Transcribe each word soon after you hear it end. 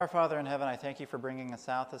Our Father in heaven, I thank you for bringing us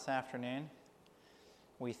out this afternoon.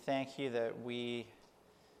 We thank you that we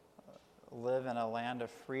live in a land of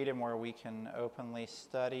freedom where we can openly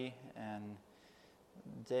study and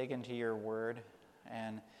dig into your word.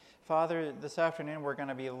 And Father, this afternoon we're going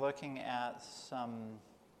to be looking at some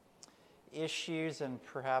issues and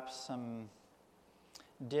perhaps some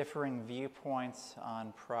differing viewpoints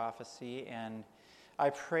on prophecy. And I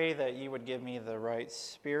pray that you would give me the right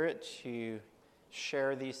spirit to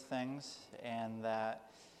share these things, and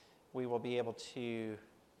that we will be able to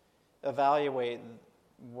evaluate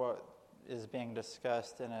what is being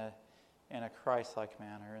discussed in a Christ-like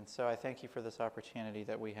manner. And so I thank you for this opportunity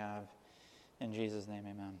that we have. In Jesus' name,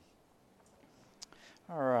 amen.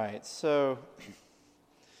 All right, so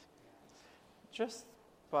just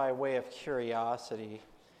by way of curiosity,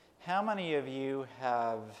 how many of you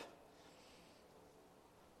have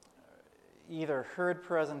either heard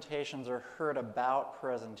presentations or heard about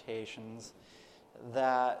presentations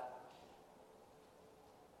that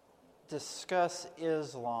discuss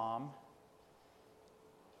Islam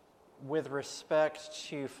with respect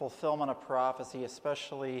to fulfillment of prophecy,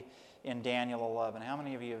 especially in Daniel 11? How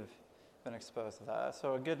many of you have been exposed to that?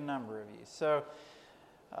 So a good number of you. So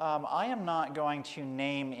I am not going to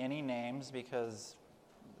name any names because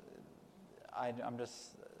I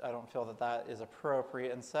don't feel that is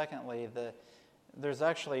appropriate. And secondly, there's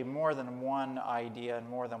actually more than one idea and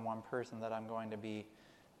more than one person that I'm going to be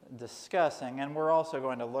discussing. And we're also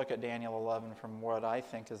going to look at Daniel 11 from what I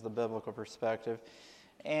think is the biblical perspective.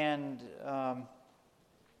 And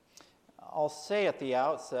I'll say at the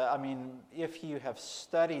outset, if you have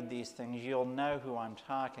studied these things, you'll know who I'm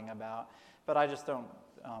talking about. But I just don't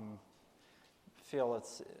feel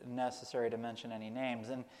it's necessary to mention any names.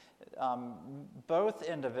 And both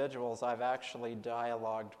individuals I've actually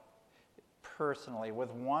dialogued personally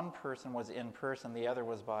with. One person was in person, the other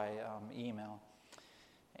was by email.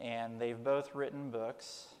 And they've both written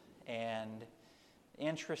books, and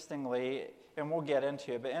interestingly, and we'll get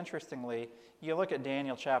into it, but interestingly, you look at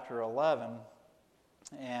Daniel chapter 11,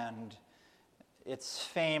 and it's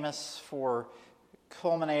famous for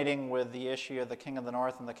culminating with the issue of the king of the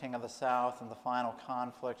north and the king of the south, and the final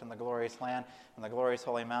conflict in the glorious land and the glorious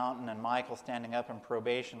holy mountain, and Michael standing up in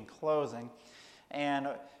probation closing. And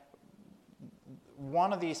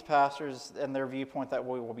one of these pastors, and their viewpoint that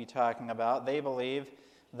we will be talking about, they believe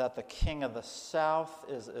that the king of the south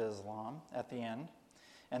is Islam at the end,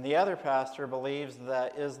 and the other pastor believes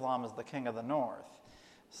that Islam is the king of the north.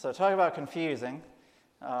 So talk about confusing.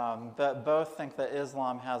 But both think that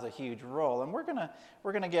Islam has a huge role, and we're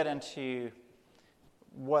gonna get into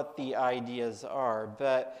what the ideas are.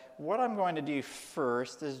 But what I'm going to do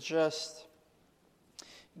first is just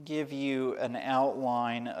give you an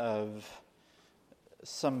outline of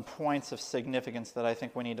some points of significance that I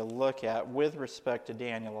think we need to look at with respect to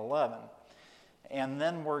Daniel 11, and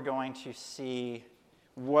then we're going to see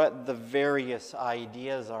what the various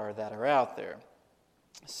ideas are that are out there.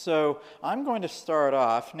 So I'm going to start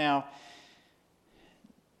off. Now,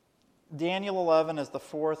 Daniel 11 is the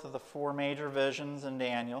fourth of the four major visions in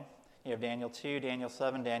Daniel. You have Daniel 2, Daniel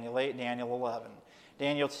 7, Daniel 8, Daniel 11.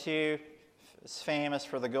 Daniel 2 is famous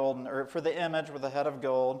for the image with the head of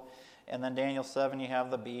gold. And then Daniel 7, you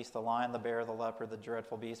have the beast, the lion, the bear, the leopard, the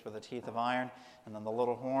dreadful beast with the teeth of iron, and then the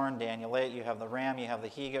little horn. Daniel 8, you have the ram, you have the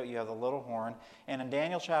he-goat, you have the little horn. And in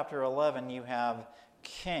Daniel chapter 11, you have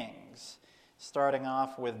kings, starting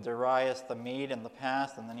off with Darius the Mede in the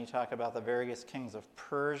past, and then you talk about the various kings of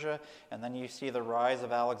Persia, and then you see the rise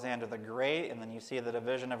of Alexander the Great, and then you see the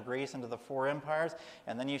division of Greece into the four empires,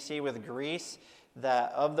 and then you see with Greece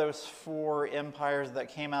that of those four empires that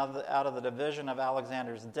came out of the division of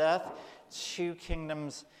Alexander's death, two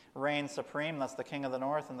kingdoms reigned supreme. That's the king of the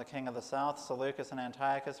north and the king of the south. Seleucus and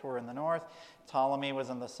Antiochus were in the north. Ptolemy was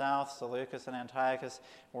in the south. Seleucus and Antiochus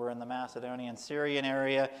were in the Macedonian Syrian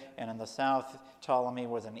area. And in the south, Ptolemy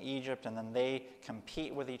was in Egypt. And then they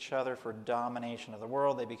compete with each other for domination of the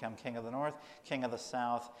world. They become king of the north, king of the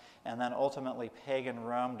south. And then ultimately pagan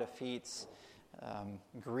Rome defeats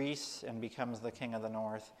Greece and becomes the king of the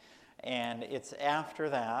north. And it's after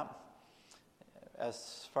that,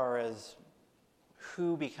 as far as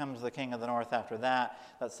who becomes the king of the north after that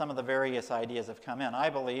some of the various ideas have come in.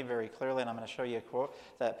 I believe very clearly, and I'm going to show you a quote,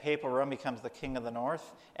 that papal Rome becomes the king of the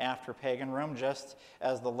north after pagan Rome, just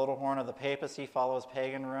as the little horn of the papacy follows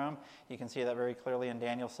pagan Rome. You can see that very clearly in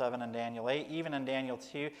Daniel 7 and Daniel 8. Even in Daniel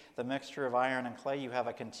 2, the mixture of iron and clay, you have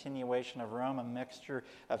a continuation of Rome, a mixture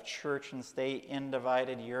of church and state in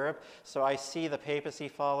divided Europe. So I see the papacy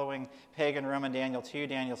following pagan Rome in Daniel 2,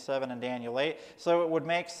 Daniel 7, and Daniel 8. So it would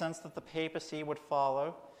make sense that the papacy would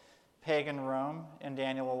follow pagan Rome in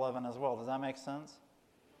Daniel 11 as well. Does that make sense?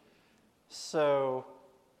 So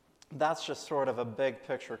that's just sort of a big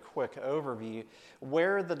picture, quick overview.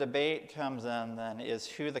 Where the debate comes in then is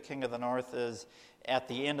who the king of the north is at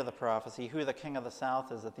the end of the prophecy, who the king of the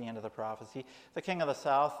south is at the end of the prophecy. The king of the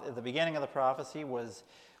south at the beginning of the prophecy was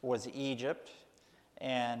Egypt.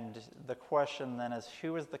 And the question then is,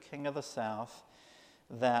 who is the king of the south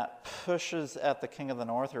that pushes at the king of the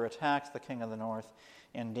north or attacks the king of the north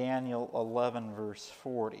in Daniel 11, verse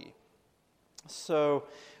 40? So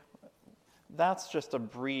that's just a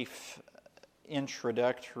brief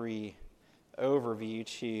introductory overview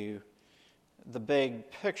to the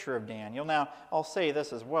big picture of Daniel. Now, I'll say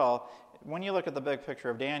this as well. When you look at the big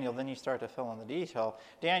picture of Daniel, then you start to fill in the detail.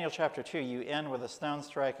 Daniel chapter 2, you end with a stone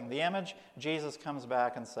striking the image. Jesus comes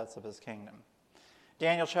back and sets up his kingdom.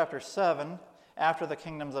 Daniel chapter 7, after the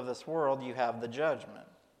kingdoms of this world, you have the judgment.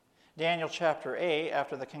 Daniel chapter 8,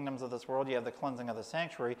 after the kingdoms of this world, you have the cleansing of the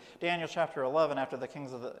sanctuary. Daniel chapter 11, after the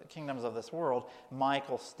kingdoms of this world,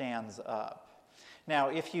 Michael stands up. Now,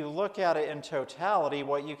 if you look at it in totality,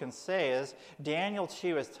 what you can say is Daniel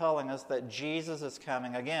 2 is telling us that Jesus is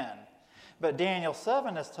coming again. But Daniel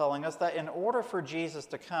 7 is telling us that in order for Jesus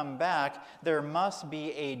to come back, there must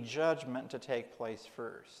be a judgment to take place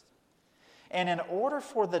first. And in order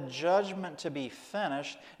for the judgment to be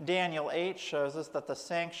finished, Daniel 8 shows us that the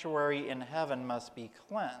sanctuary in heaven must be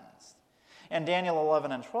cleansed. And Daniel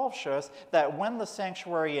 11 and 12 shows that when the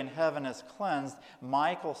sanctuary in heaven is cleansed,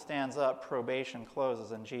 Michael stands up, probation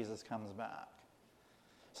closes, and Jesus comes back.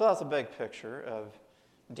 So that's a big picture of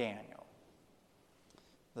Daniel,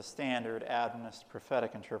 the standard Adventist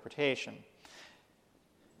prophetic interpretation.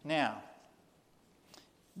 Now,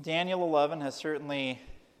 Daniel 11 has certainly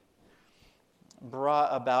brought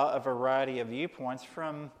about a variety of viewpoints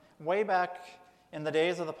from way back in the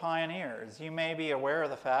days of the pioneers. You may be aware of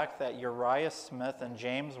the fact that Uriah Smith and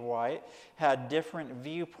James White had different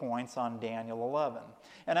viewpoints on Daniel 11.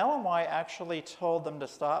 And Ellen White actually told them to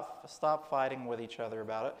stop fighting with each other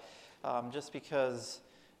about it, just because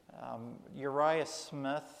Uriah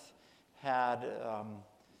Smith had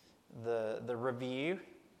the review,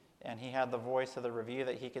 and he had the voice of the review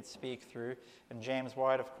that he could speak through. And James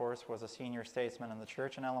White, of course, was a senior statesman in the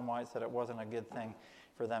church, and Ellen White said it wasn't a good thing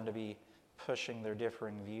for them to be pushing their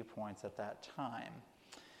differing viewpoints at that time.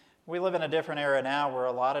 We live in a different era now where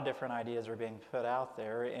a lot of different ideas are being put out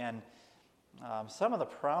there, and some of the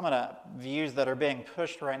prominent views that are being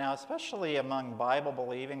pushed right now, especially among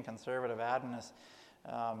Bible-believing conservative Adventists,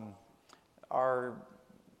 are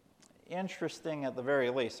interesting at the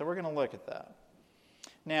very least. So we're going to look at that.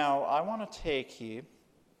 Now, I want to take you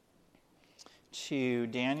to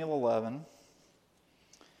Daniel 11,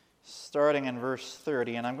 starting in verse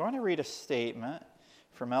 30, and I'm going to read a statement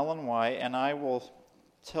from Ellen White, and I will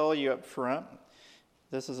tell you up front,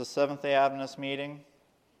 this is a Seventh-day Adventist meeting.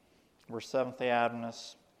 We're Seventh-day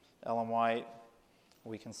Adventists. Ellen White,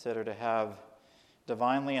 we consider to have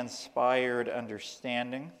divinely inspired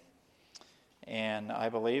understanding, and I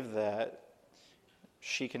believe that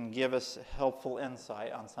she can give us helpful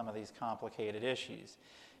insight on some of these complicated issues.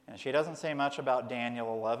 And she doesn't say much about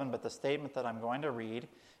Daniel 11, but the statement that I'm going to read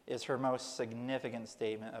is her most significant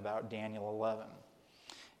statement about Daniel 11.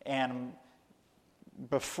 And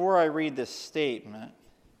before I read this statement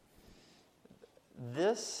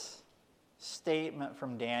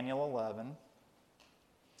from Daniel 11,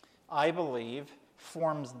 I believe,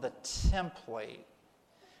 forms the template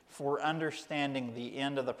for understanding the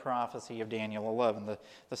end of the prophecy of Daniel 11,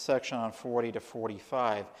 the section on 40 to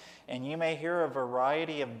 45. And you may hear a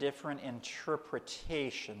variety of different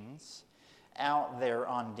interpretations out there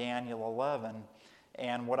on Daniel 11.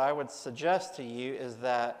 And what I would suggest to you is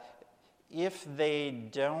that if they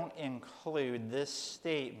don't include this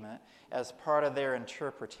statement as part of their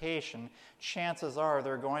interpretation, chances are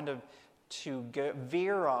they're going to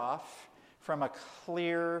veer off from a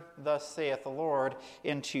clear, thus saith the Lord,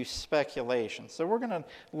 into speculation. So we're going to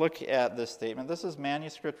look at this statement. This is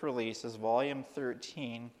Manuscript Releases, Volume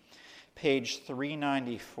 13, page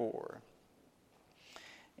 394.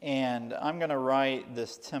 And I'm going to write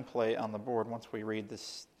this template on the board once we read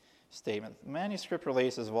this statement. Manuscript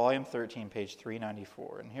Releases, Volume 13, page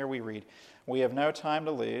 394. And here we read, "We have no time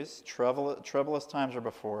to lose. Troublous times are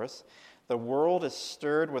before us. The world is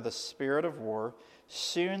stirred with a spirit of war.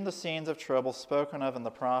 Soon the scenes of trouble spoken of in the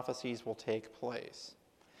prophecies will take place.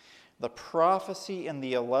 The prophecy in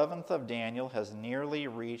the 11th of Daniel has nearly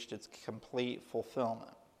reached its complete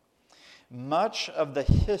fulfillment. Much of the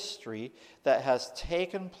history that has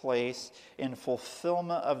taken place in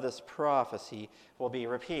fulfillment of this prophecy will be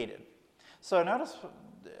repeated." So notice,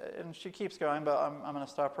 and she keeps going, but I'm going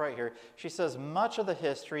to stop right here. She says, much of the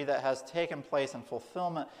history that has taken place in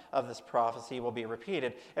fulfillment of this prophecy will be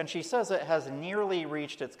repeated. And she says it has nearly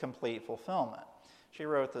reached its complete fulfillment. She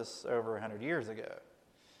wrote this over 100 years ago.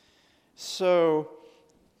 So,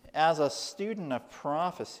 as a student of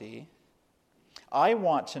prophecy, I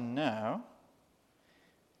want to know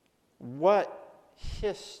what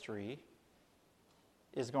history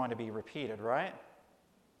is going to be repeated, right?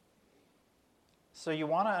 So you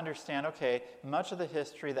want to understand, okay, much of the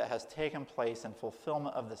history that has taken place in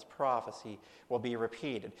fulfillment of this prophecy will be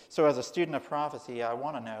repeated. So as a student of prophecy, I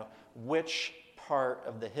want to know which part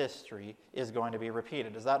of the history is going to be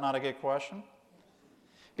repeated. Is that not a good question?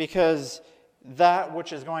 Because that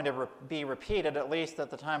which is going to be repeated, at least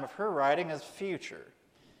at the time of her writing, is future.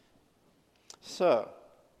 So,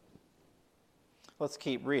 let's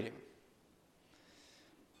keep reading.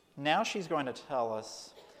 Now she's going to tell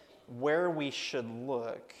us where we should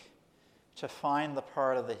look to find the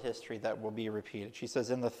part of the history that will be repeated. She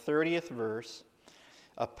says in the 30th verse,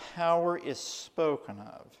 a power is spoken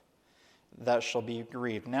of that shall be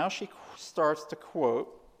grieved. Now she starts to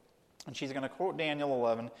quote, and she's going to quote Daniel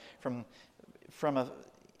 11 from a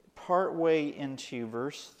part way into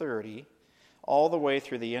verse 30 all the way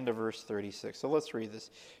through the end of verse 36. So let's read this.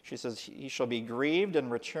 She says, he shall be grieved and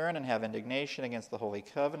return and have indignation against the holy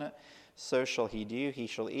covenant. So shall he do. He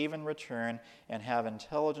shall even return and have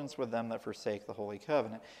intelligence with them that forsake the holy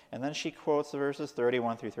covenant. And then she quotes the verses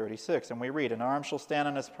 31 through 36. And we read, an arm shall stand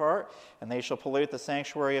on his part, and they shall pollute the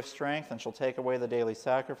sanctuary of strength, and shall take away the daily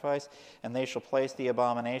sacrifice, and they shall place the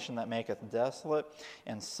abomination that maketh desolate.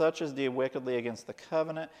 And such as do wickedly against the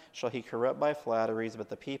covenant shall he corrupt by flatteries. But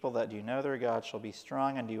the people that do know their God shall be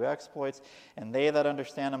strong and do exploits. And they that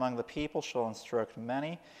understand among the people shall instruct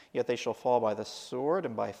many. Yet they shall fall by the sword,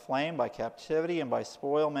 and by flame, by captivity, and by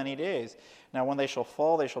spoil many days. Now when they shall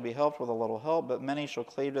fall, they shall be helped with a little help, but many shall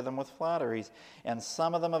cleave to them with flatteries. And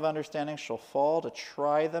some of them of understanding shall fall to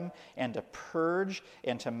try them, and to purge,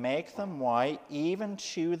 and to make them white, even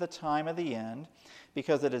to the time of the end,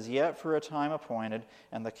 because it is yet for a time appointed,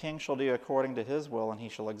 and the king shall do according to his will, and he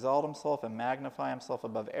shall exalt himself and magnify himself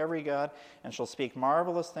above every god, and shall speak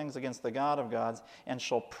marvelous things against the God of gods, and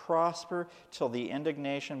shall prosper till the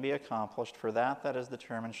indignation be accomplished, for that is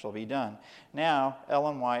determined shall be done. Now,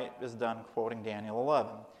 Ellen White is done quoting Daniel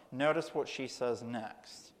 11. Notice what she says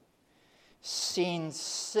next. Scenes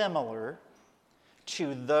similar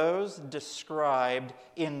to those described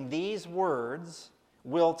in these words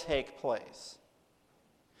will take place.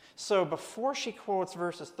 So before she quotes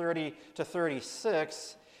verses 30 to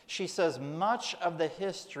 36, she says much of the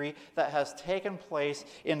history that has taken place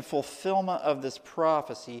in fulfillment of this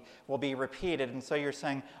prophecy will be repeated. And so you're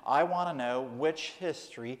saying, I want to know which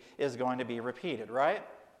history is going to be repeated, right?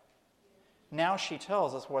 Now she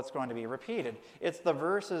tells us what's going to be repeated. It's the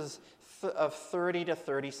verses of 30 to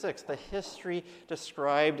 36, the history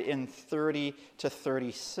described in 30 to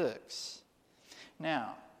 36.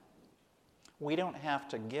 Now, we don't have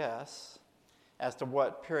to guess as to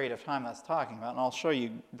what period of time that's talking about, and I'll show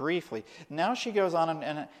you briefly. Now she goes on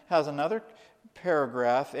and has another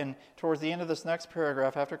paragraph, and towards the end of this next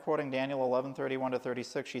paragraph, after quoting Daniel 11:31 to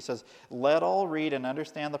 36, she says, let all read and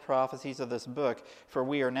understand the prophecies of this book, for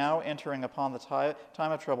we are now entering upon the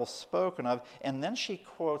time of trouble spoken of. And then she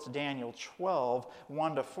quotes Daniel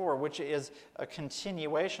 12:1 to 4, which is a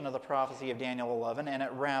continuation of the prophecy of Daniel 11, and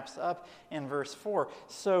it wraps up in verse 4.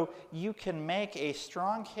 So you can make a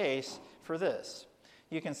strong case for this.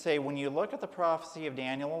 You can say, when you look at the prophecy of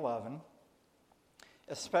Daniel 11,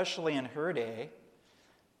 especially in her day,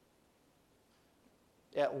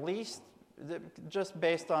 at least just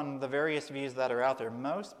based on the various views that are out there,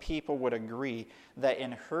 most people would agree that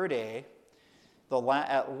in her day,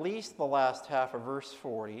 at least the last half of verse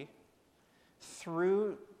 40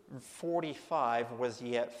 through 45 was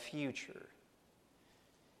yet future.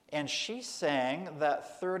 And she's saying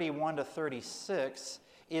that 31 to 36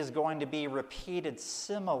 is going to be repeated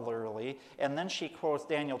similarly, and then she quotes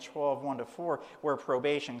Daniel 12:1 to 4, where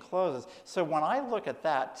probation closes. So when I look at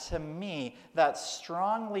that, to me, that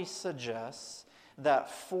strongly suggests that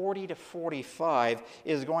 40 to 45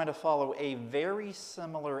 is going to follow a very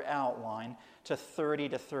similar outline to 30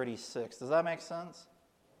 to 36. Does that make sense?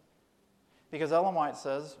 Because Ellen White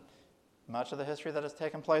says, much of the history that has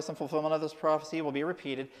taken place in fulfillment of this prophecy will be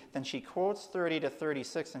repeated. Then she quotes 30 to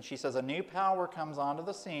 36, and she says a new power comes onto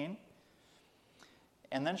the scene.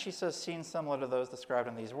 And then she says scenes similar to those described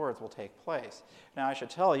in these words will take place. Now, I should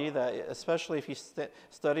tell you that, especially if you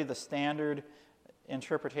study the standard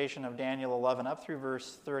interpretation of Daniel 11 up through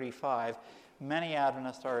verse 35, many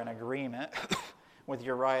Adventists are in agreement with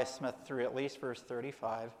Uriah Smith through at least verse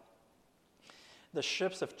 35. The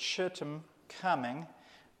ships of Chittim coming,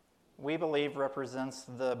 we believe, represents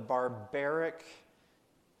the a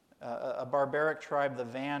barbaric tribe, the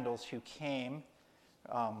Vandals, who came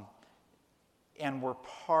and were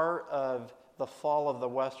part of the fall of the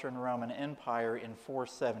Western Roman Empire in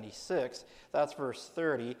 476. That's verse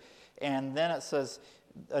 30. And then it says,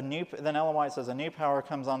 then Ellen White says, a new power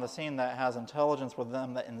comes on the scene that has intelligence with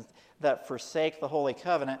them that forsake the Holy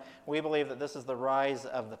Covenant. We believe that this is the rise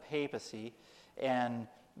of the papacy, and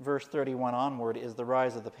verse 31 onward is the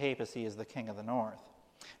rise of the papacy as the king of the north.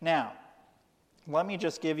 Now, let me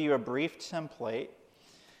just give you a brief template.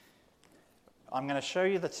 I'm going to show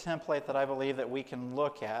you the template that I believe that we can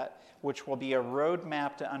look at, which will be a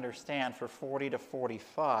roadmap to understand for 40 to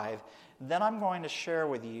 45. Then I'm going to share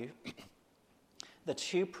with you the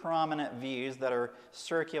two prominent views that are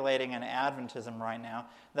circulating in Adventism right now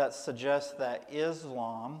that suggest that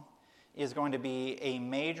Islam is going to be a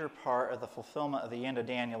major part of the fulfillment of the end of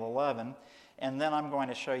Daniel 11. And then I'm going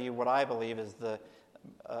to show you what I believe is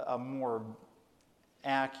a more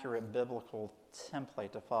accurate biblical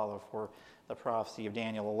template to follow for the prophecy of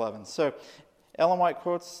Daniel 11. So Ellen White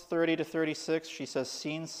quotes 30 to 36. She says,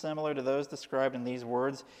 scenes similar to those described in these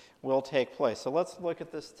words will take place. So let's look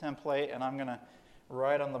at this template, and I'm going to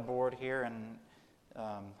write on the board here, and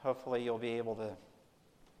hopefully you'll be able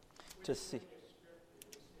to see.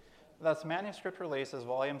 That's Manuscript Releases,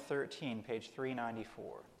 Volume 13, page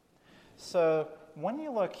 394. So when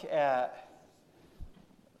you look at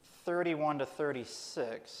 31 to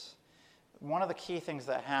 36, one of the key things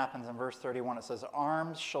that happens in verse 31, it says,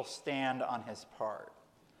 arms shall stand on his part.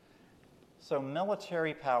 So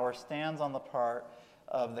military power stands on the part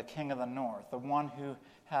of the king of the north, the one who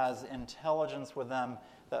has intelligence with them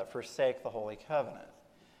that forsake the Holy Covenant.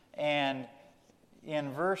 And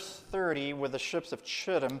in verse 30, with the ships of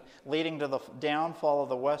Chittim leading to the downfall of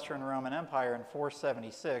the Western Roman Empire in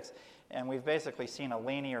 476, and we've basically seen a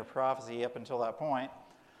linear prophecy up until that point,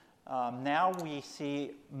 now we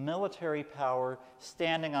see military power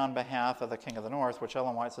standing on behalf of the king of the north, which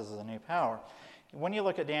Ellen White says is a new power. When you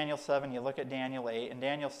look at Daniel 7, you look at Daniel 8. In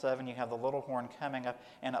Daniel 7, you have the little horn coming up,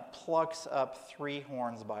 and it plucks up 3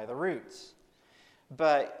 horns by the roots.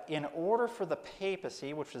 But in order for the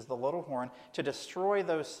papacy, which is the little horn, to destroy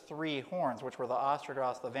those 3 horns, which were the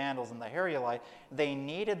Ostrogoths, the Vandals, and the Heruli, they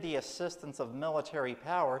needed the assistance of military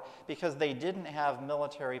power because they didn't have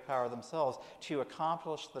military power themselves to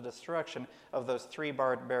accomplish the destruction of those 3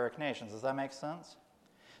 barbaric nations. Does that make sense?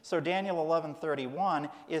 So Daniel 11:31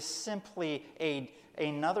 is simply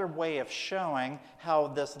another way of showing how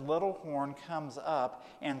this little horn comes up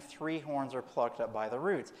and 3 horns are plucked up by the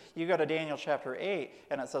roots. You go to Daniel chapter 8,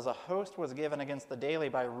 and it says, a host was given against the daily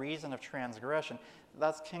by reason of transgression.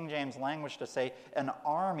 That's King James language to say an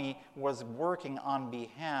army was working on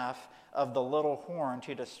behalf of the little horn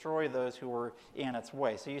to destroy those who were in its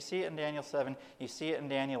way. So you see it in Daniel 7, you see it in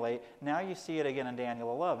Daniel 8, now you see it again in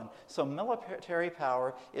Daniel 11. So military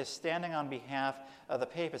power is standing on behalf of the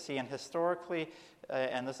papacy, and historically,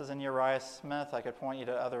 and this is in Uriah Smith, I could point you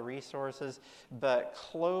to other resources, but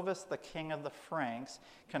Clovis, the king of the Franks,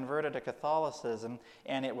 converted to Catholicism,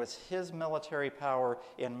 and it was his military power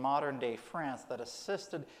in modern-day France that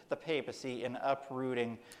assisted the papacy in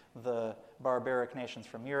uprooting the barbaric nations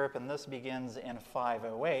from Europe, and this begins in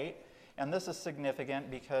 508. And this is significant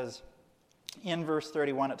because in verse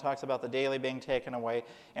 31 it talks about the daily being taken away,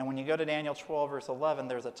 and when you go to Daniel 12 verse 11,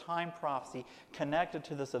 there's a time prophecy connected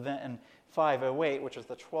to this event in 508, which is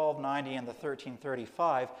the 1290 and the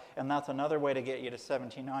 1335, and that's another way to get you to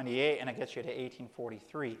 1798, and it gets you to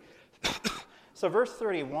 1843. So verse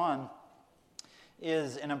 31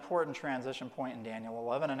 is an important transition point in Daniel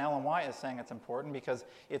 11, and Ellen White is saying it's important because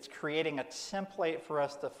it's creating a template for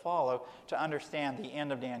us to follow to understand the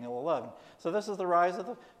end of Daniel 11. So this is the rise of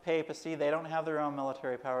the papacy. They don't have their own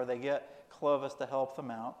military power. They get Clovis to help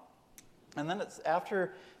them out. And then it's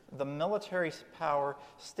after the military power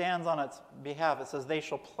stands on its behalf, it says, they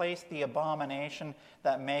shall place the abomination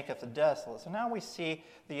that maketh desolate. So now we see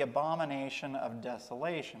the abomination of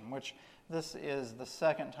desolation, which this is the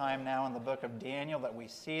second time now in the book of Daniel that we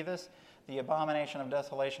see this. The abomination of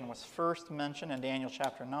desolation was first mentioned in Daniel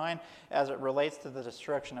chapter 9 as it relates to the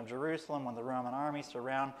destruction of Jerusalem when the Roman army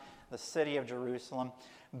surround the city of Jerusalem.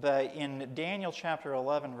 But in Daniel chapter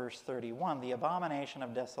 11, verse 31, the abomination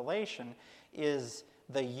of desolation is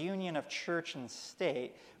the union of church and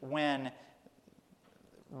state when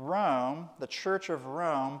Rome, the Church of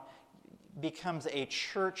Rome, becomes a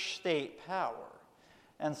church-state power.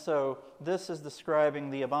 And so this is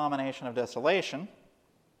describing the abomination of desolation.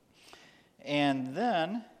 And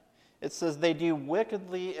then it says they do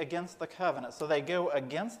wickedly against the covenant. So they go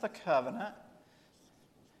against the covenant,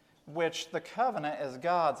 which the covenant is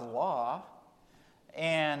God's law.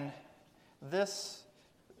 And this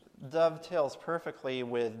dovetails perfectly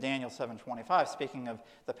with Daniel 7:25. Speaking of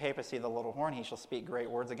the papacy, the little horn, he shall speak great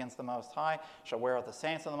words against the Most High, shall wear out the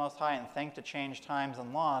saints of the Most High, and think to change times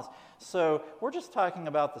and laws. So we're just talking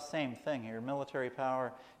about the same thing here. Military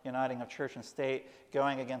power, uniting of church and state,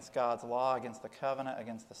 going against God's law, against the covenant,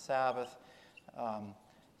 against the Sabbath.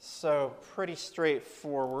 So pretty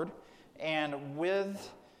straightforward. And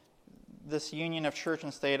with this union of church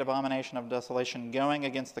and state, abomination of desolation, going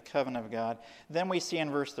against the covenant of God. Then we see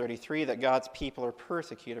in verse 33 that God's people are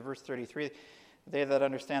persecuted. Verse 33, they that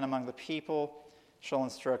understand among the people shall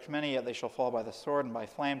instruct many, yet they shall fall by the sword and by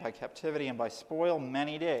flame, by captivity, and by spoil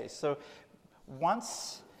many days. So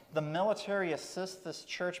once the military assists this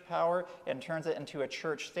church power and turns it into a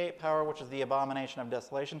church-state power, which is the abomination of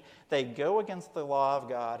desolation, they go against the law of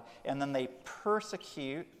God, and then they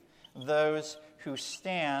persecute those who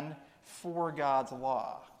stand for God's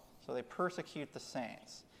law. So they persecute the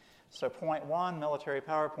saints. So point 1, military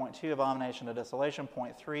power. Point 2, abomination of desolation.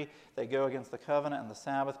 Point 3, they go against the covenant and the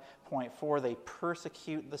Sabbath. Point 4, they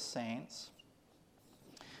persecute the saints.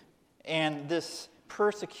 And this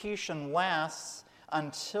persecution lasts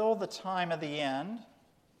until the time of the end.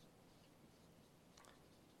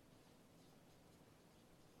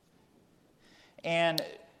 And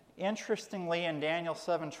interestingly, in Daniel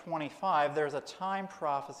 7:25, there's a time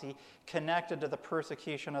prophecy connected to the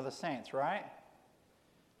persecution of the saints, right?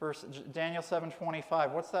 Daniel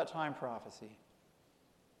 7:25, what's that time prophecy?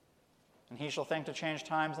 And he shall think to change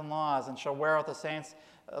times and laws, and shall wear out the saints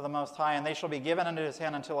of the Most High, and they shall be given into his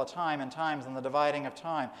hand until a time and times and the dividing of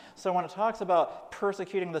time. So when it talks about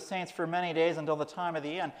persecuting the saints for many days until the time of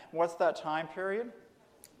the end, what's that time period?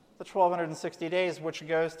 The 1260 days, which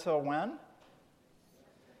goes till when?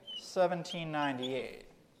 1798.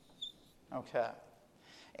 Okay.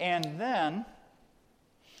 And then,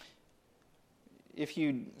 if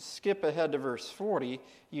you skip ahead to verse 40,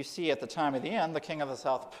 you see at the time of the end, the king of the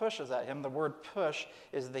south pushes at him. The word push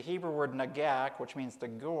is the Hebrew word nagak, which means to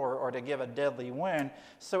gore or to give a deadly wound.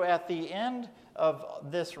 So at the end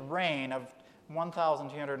of this reign of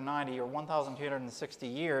 1,290 or 1,260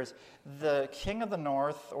 years, the king of the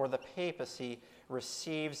north, or the papacy,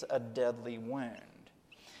 receives a deadly wound.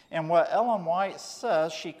 And what Ellen White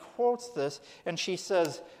says, she quotes this, and she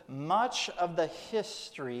says, much of the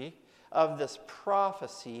history of this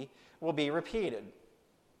prophecy will be repeated.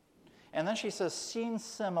 And then she says, scenes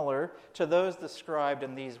similar to those described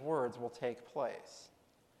in these words will take place.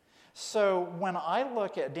 So when I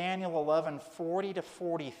look at Daniel 11:40 to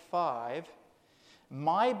 45,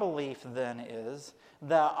 my belief then is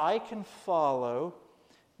that I can follow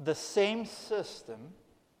the same system,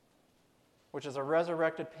 which is a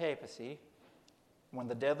resurrected papacy, when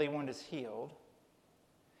the deadly wound is healed.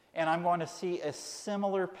 And I'm going to see a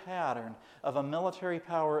similar pattern of a military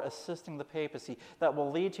power assisting the papacy that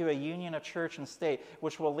will lead to a union of church and state,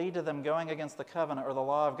 which will lead to them going against the covenant or the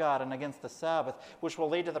law of God and against the Sabbath, which will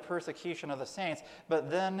lead to the persecution of the saints.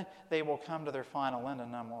 But then they will come to their final end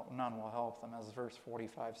and none will help them, as verse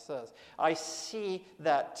 45 says. I see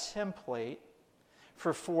that template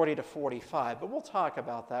for 40 to 45, but we'll talk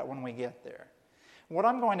about that when we get there. What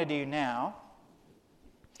I'm going to do now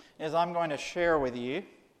is I'm going to share with you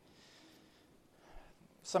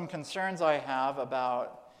some concerns I have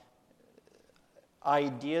about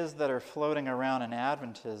ideas that are floating around in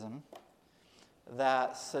Adventism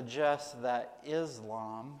that suggest that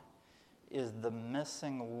Islam is the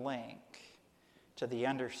missing link to the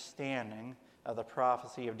understanding of the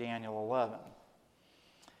prophecy of Daniel 11.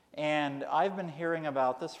 And I've been hearing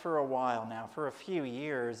about this for a while now, for a few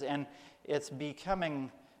years, and it's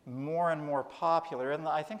becoming more and more popular. And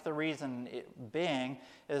I think the reason being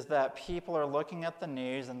is that people are looking at the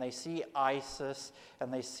news and they see ISIS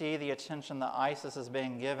and they see the attention that ISIS is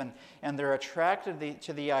being given, and they're attracted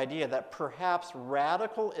to the idea that perhaps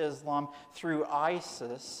radical Islam through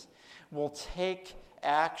ISIS will take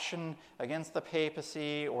action against the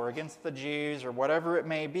papacy or against the Jews or whatever it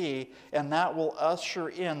may be, and that will usher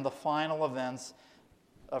in the final events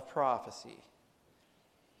of prophecy.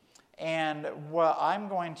 And what I'm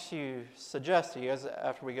going to suggest to you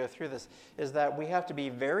after we go through this is that we have to be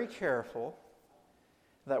very careful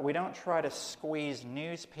that we don't try to squeeze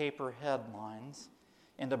newspaper headlines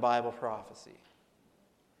into Bible prophecy.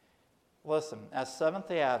 Listen, as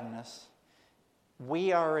Seventh-day Adventists,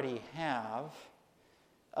 we already have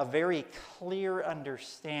a very clear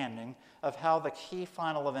understanding of how the key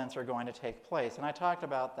final events are going to take place. And I talked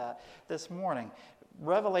about that this morning.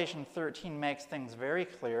 Revelation 13 makes things very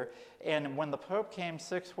clear, and when the Pope came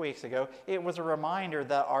 6 weeks ago, it was a reminder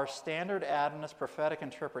that our standard Adventist prophetic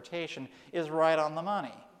interpretation is right on the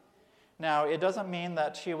money. Now, it doesn't mean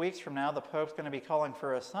that 2 weeks from now the Pope's going to be calling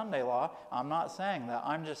for a Sunday law. I'm not saying that.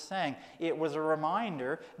 I'm just saying it was a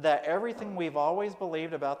reminder that everything we've always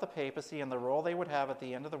believed about the papacy and the role they would have at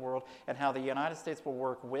the end of the world and how the United States will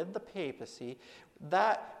work with the papacy,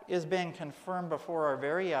 that is being confirmed before our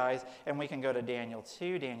very eyes, and we can go to Daniel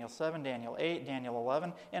 2, Daniel 7, Daniel 8, Daniel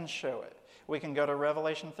 11, and show it. We can go to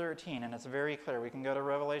Revelation 13, and it's very clear. We can go to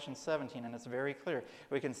Revelation 17, and it's very clear.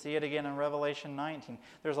 We can see it again in Revelation 19.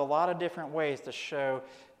 There's a lot of different ways to show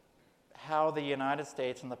how the United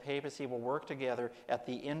States and the papacy will work together at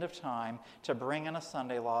the end of time to bring in a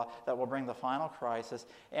Sunday law that will bring the final crisis.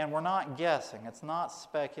 And we're not guessing. It's not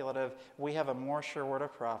speculative. We have a more sure word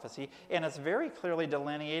of prophecy. And it's very clearly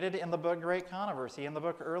delineated in the book Great Controversy, in the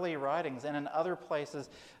book Early Writings, and in other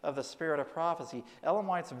places of the Spirit of Prophecy. Ellen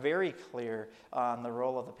White's very clear on the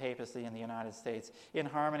role of the papacy in the United States in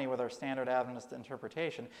harmony with our standard Adventist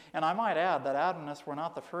interpretation. And I might add that Adventists were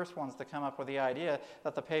not the first ones to come up with the idea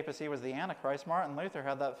that the papacy was the Antichrist. Martin Luther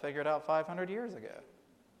had that figured out 500 years ago.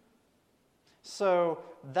 So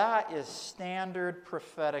that is standard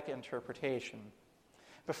prophetic interpretation.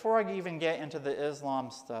 Before I even get into the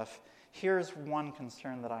Islam stuff, here's one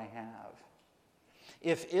concern that I have.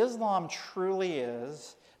 If Islam truly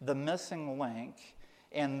is the missing link,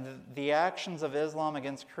 and the actions of Islam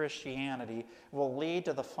against Christianity will lead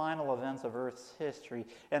to the final events of Earth's history,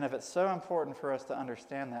 and if it's so important for us to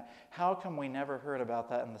understand that, how come we never heard about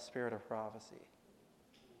that in the Spirit of Prophecy?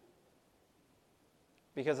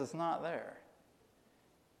 Because it's not there.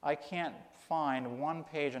 I can't find one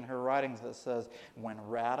page in her writings that says, when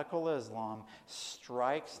radical Islam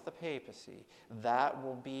strikes the papacy, that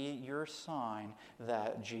will be your sign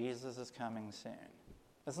that Jesus is coming soon.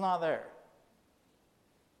 It's not there.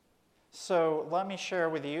 So let me share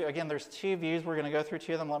with you, again, there's two views. We're going to go through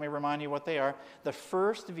two of them. Let me remind you what they are. The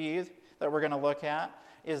first view that we're going to look at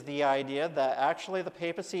is the idea that actually the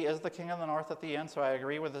papacy is the king of the north at the end. So I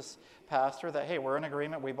agree with this pastor that, hey, we're in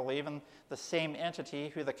agreement. We believe in the same entity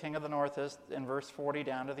who the king of the north is in verse 40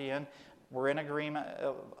 down to the end. We're in agreement.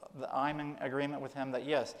 I'm in agreement with him that,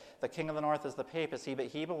 yes, the king of the north is the papacy, but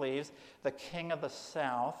he believes the king of the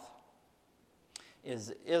south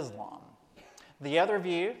is Islam. The other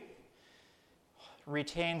view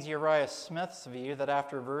retains Uriah Smith's view that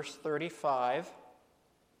after verse 35,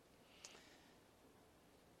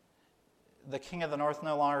 the king of the north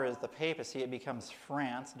no longer is the papacy, it becomes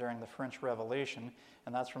France during the French Revolution,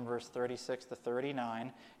 and that's from verse 36 to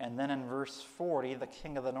 39. And then in verse 40, the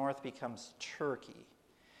king of the north becomes Turkey.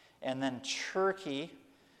 And then Turkey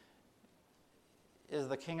is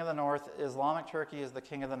the king of the north, Islamic Turkey is the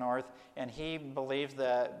king of the north, and he believes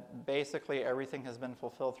that basically everything has been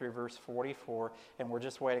fulfilled through verse 44, and we're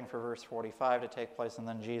just waiting for verse 45 to take place, and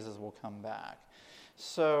then Jesus will come back.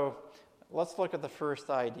 So let's look at the first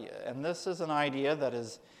idea, and this is an idea that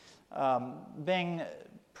is being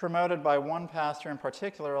promoted by one pastor in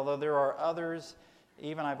particular, although there are others,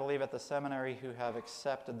 even I believe at the seminary, who have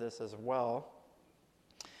accepted this as well.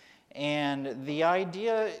 And the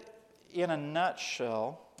idea in a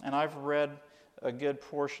nutshell, and I've read a good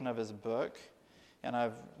portion of his book, and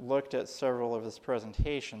I've looked at several of his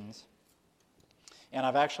presentations, and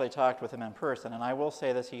I've actually talked with him in person, and I will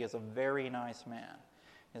say this, he is a very nice man.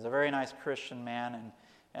 He's a very nice Christian man,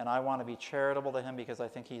 and I want to be charitable to him because I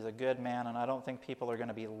think he's a good man, and I don't think people are going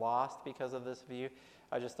to be lost because of this view.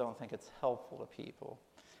 I just don't think it's helpful to people.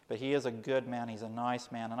 But he is a good man, he's a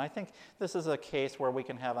nice man, and I think this is a case where we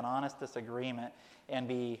can have an honest disagreement and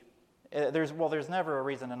be there's never a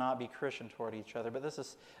reason to not be Christian toward each other, but this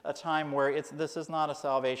is a time where this is not a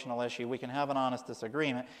salvational issue. We can have an honest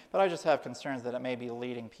disagreement, but I just have concerns that it may be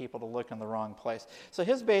leading people to look in the wrong place. So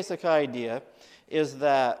his basic idea is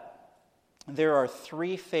that there are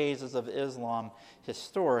three phases of Islam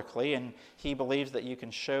historically, and he believes that you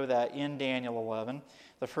can show that in Daniel 11.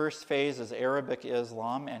 The first phase is Arabic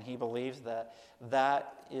Islam, and he believes that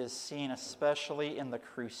that is seen especially in the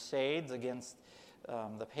Crusades against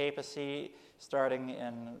the papacy, starting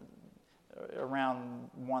in around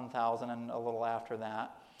 1000 and a little after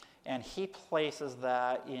that. And he places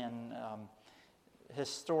that in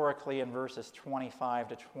historically in verses 25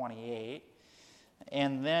 to 28.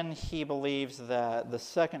 And then he believes that the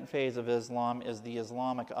second phase of Islam is the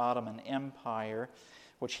Islamic Ottoman Empire,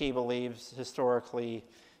 which he believes historically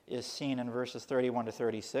is seen in verses 31 to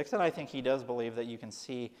 36. And I think he does believe that you can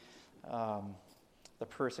see the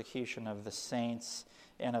persecution of the saints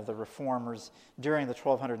and of the reformers during the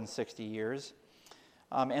 1260 years.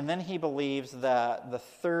 And then he believes that the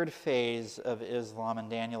third phase of Islam in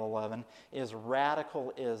Daniel 11 is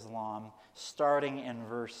radical Islam, starting in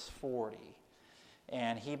verse 40.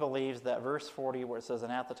 And he believes that verse 40, where it says,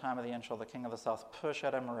 "And at the time of the end shall the king of the south push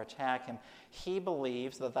at him or attack him," he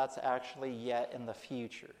believes that that's actually yet in the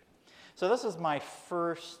future. So this is my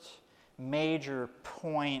first major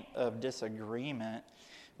point of disagreement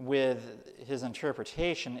with his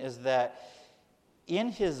interpretation, is that in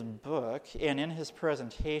his book and in his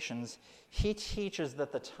presentations, he teaches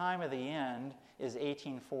that the time of the end is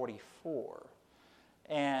 1844.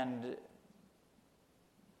 And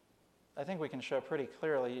I think we can show pretty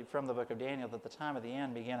clearly from the book of Daniel that the time of the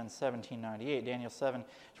end began in 1798. Daniel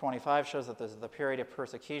 7:25 shows that there's the period of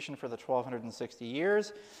persecution for the 1260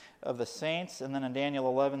 years of the saints. And then in Daniel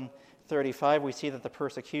 11:35, we see that the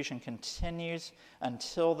persecution continues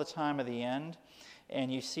until the time of the end. And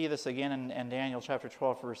you see this again in Daniel chapter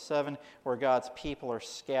 12, verse 7, where God's people are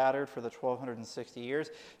scattered for the 1260 years.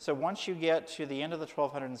 So once you get to the end of the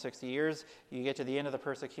 1260 years, you get to the end of the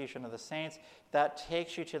persecution of the saints. That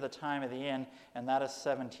takes you to the time of the end, and that is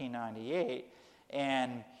 1798.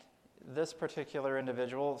 And this particular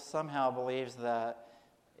individual somehow believes that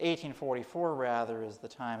 1844, rather, is the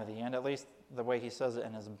time of the end, at least the way he says it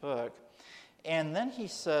in his book. And then he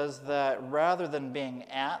says that rather than being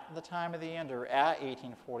at the time of the end or at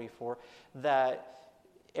 1844, that,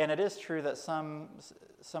 and it is true that some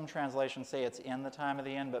translations say it's in the time of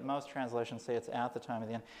the end, but most translations say it's at the time of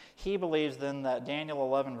the end. He believes then that Daniel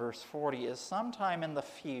 11 verse 40 is sometime in the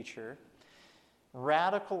future,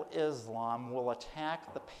 radical Islam will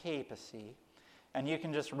attack the papacy. And you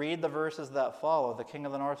can just read the verses that follow. The king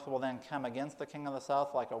of the north will then come against the king of the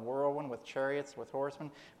south like a whirlwind, with chariots, with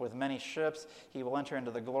horsemen, with many ships. He will enter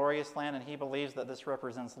into the glorious land, and he believes that this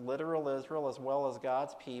represents literal Israel as well as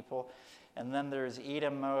God's people. And then there's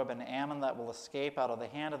Edom, Moab, and Ammon that will escape out of the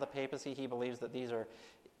hand of the papacy. He believes that these are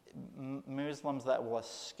Muslims that will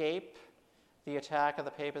escape the attack of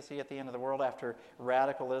the papacy at the end of the world. After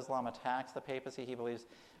radical Islam attacks the papacy, he believes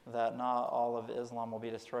that not all of Islam will be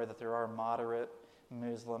destroyed, that there are moderate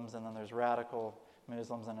Muslims, and then there's radical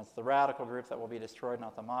Muslims, and it's the radical group that will be destroyed,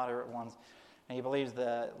 not the moderate ones. And he believes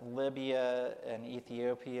that Libya and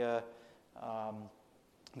Ethiopia,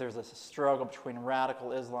 there's a struggle between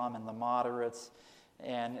radical Islam and the moderates,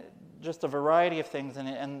 and just a variety of things.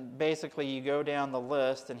 And basically you go down the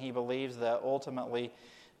list, and he believes that ultimately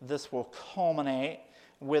this will culminate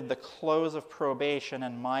with the close of probation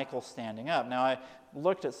and Michael standing up. Now, I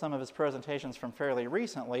looked at some of his presentations from fairly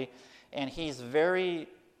recently, and he's very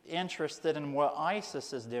interested in what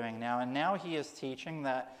ISIS is doing now. And now he is teaching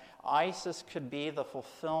that ISIS could be the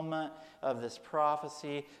fulfillment of this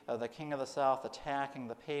prophecy of the king of the south attacking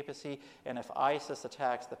the papacy. And if ISIS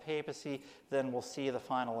attacks the papacy, then we'll see the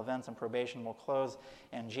final events and probation will close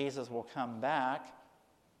and Jesus will come back.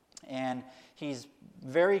 And he's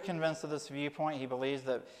very convinced of this viewpoint. He believes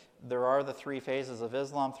that there are the three phases of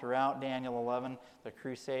Islam throughout Daniel 11, the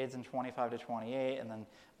Crusades in 25 to 28, and then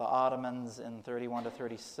the Ottomans in 31 to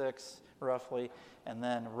 36, roughly, and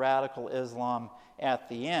then radical Islam at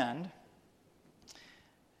the end.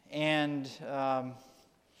 And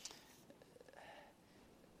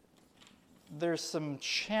there's some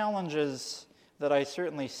challenges that I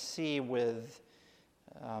certainly see with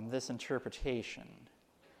this interpretation.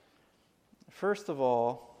 First of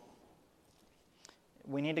all,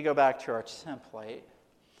 we need to go back to our template.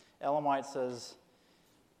 Ellen White says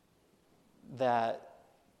that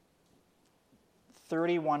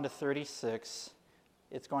 31 to 36,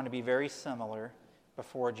 it's going to be very similar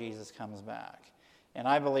before Jesus comes back. And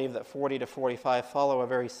I believe that 40 to 45 follow a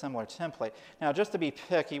very similar template. Now, just to be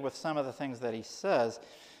picky with some of the things that he says,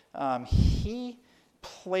 he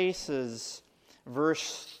places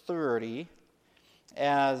verse 30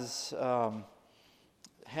 as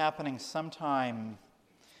happening sometime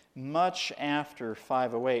much after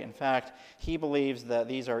 508. In fact, he believes that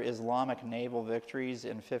these are Islamic naval victories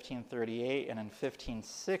in 1538 and in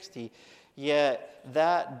 1560, yet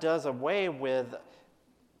that does away with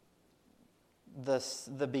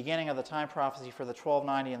the beginning of the time prophecy for the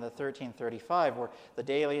 1290 and the 1335, where the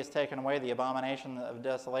daily is taken away, the abomination of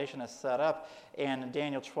desolation is set up, and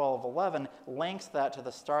Daniel 12:11 links that to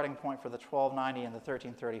the starting point for the 1290 and the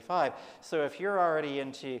 1335. So if you're already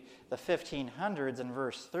into the 1500s in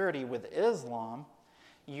verse 30 with Islam,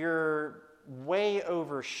 you're way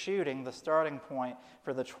overshooting the starting point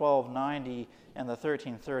for the 1290 and the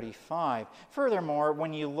 1335. Furthermore,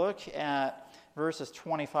 when you look at verses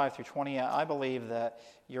 25 through 28, I believe that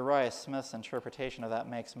Uriah Smith's interpretation of that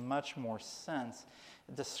makes much more sense,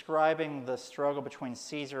 describing the struggle between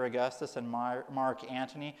Caesar Augustus and Mark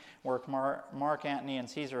Antony, where Mark Antony and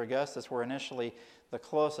Caesar Augustus were initially the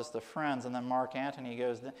closest of friends, and then Mark Antony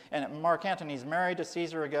and Mark Antony's married to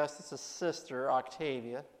Caesar Augustus' sister,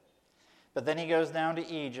 Octavia, but then he goes down to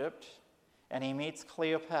Egypt, and he meets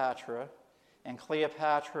Cleopatra, and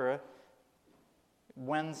Cleopatra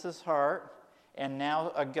wins his heart, and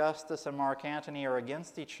now Augustus and Mark Antony are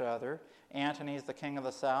against each other. Antony's the king of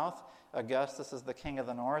the south, Augustus is the king of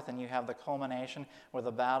the north, and you have the culmination with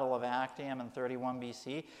the Battle of Actium in 31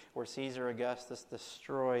 BC, where Caesar Augustus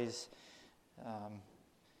destroys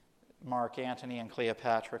Mark Antony and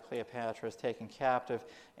Cleopatra. Cleopatra is taken captive.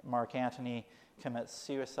 Mark Antony commits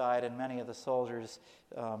suicide, and many of the soldiers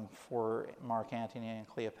for Mark Antony and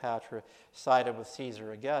Cleopatra sided with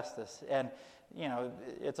Caesar Augustus. And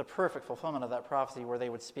it's a perfect fulfillment of that prophecy where they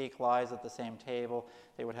would speak lies at the same table.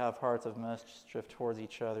 They would have hearts of mischief towards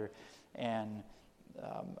each other. And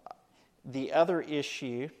the other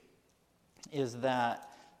issue is that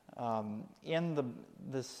in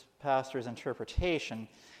this pastor's interpretation,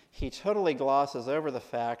 he totally glosses over the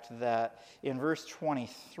fact that in verse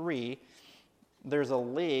 23, there's a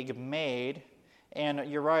league made,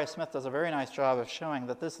 and Uriah Smith does a very nice job of showing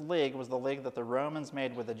that this league was the league that the Romans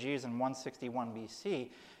made with the Jews in 161 BC.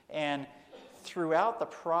 And throughout the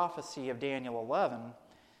prophecy of Daniel 11,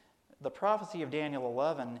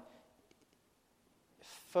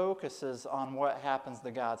 focuses on what happens to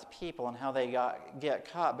God's people and how they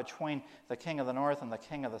get caught between the king of the north and the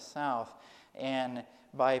king of the south. And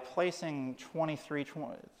by placing 23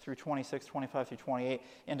 through 26, 25 through 28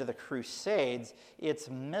 into the Crusades, it's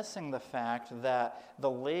missing the fact that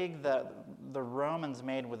the league that the Romans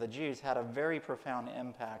made with the Jews had a very profound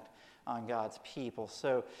impact on God's people.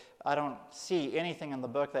 So I don't see anything in the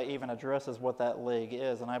book that even addresses what that league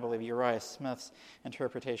is, and I believe Uriah Smith's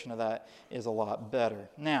interpretation of that is a lot better.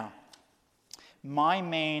 Now, my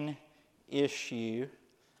main issue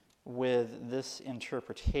with this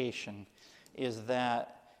interpretation is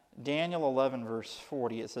that Daniel 11, verse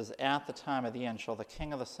 40, it says, "At the time of the end shall the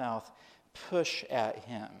king of the south push at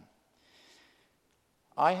him."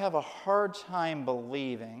 I have a hard time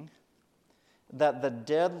believing that the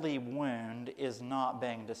deadly wound is not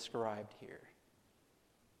being described here.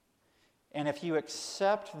 And if you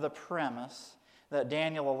accept the premise that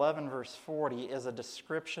Daniel 11, verse 40 is a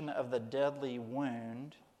description of the deadly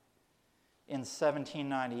wound in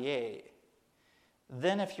 1798,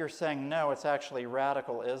 then if you're saying, no, it's actually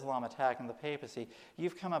radical Islam attacking the papacy,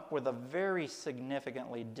 you've come up with a very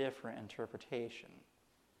significantly different interpretation.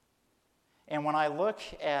 And when I look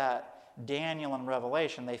at Daniel and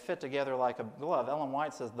Revelation, they fit together like a glove. Ellen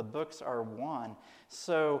White says the books are one.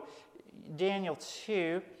 So Daniel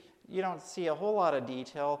 2, you don't see a whole lot of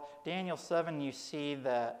detail. Daniel 7, you see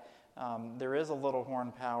that there is a little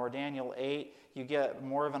horn power. Daniel 8, you get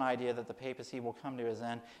more of an idea that the papacy will come to his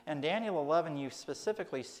end. And Daniel 11, you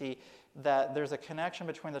specifically see that there's a connection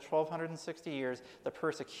between the 1260 years, the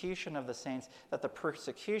persecution of the saints, that the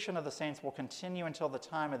persecution of the saints will continue until the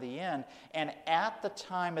time of the end. And at the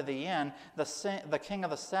time of the end, the king of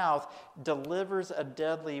the south delivers a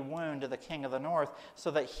deadly wound to the king of the north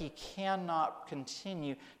so that he cannot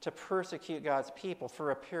continue to persecute God's people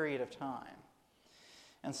for a period of time.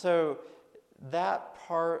 And so that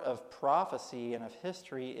part of prophecy and of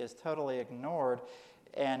history is totally ignored,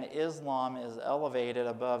 and Islam is elevated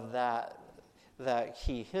above that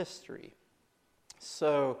key history.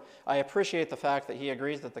 So I appreciate the fact that he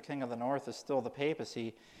agrees that the king of the north is still the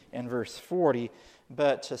papacy in verse 40,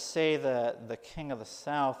 but to say that the king of the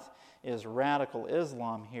south is radical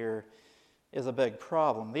Islam here is a big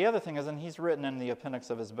problem. The other thing is, and he's written in the appendix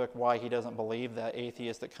of his book why he doesn't believe that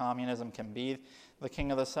atheistic communism can be the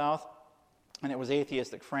king of the south, and it was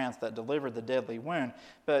atheistic France that delivered the deadly wound.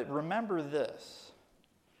 But remember this: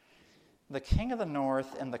 the king of the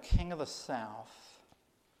north and the king of the south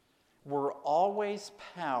were always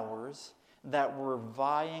powers that were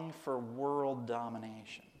vying for world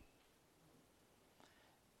domination.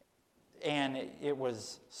 And it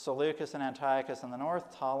was Seleucus and Antiochus in the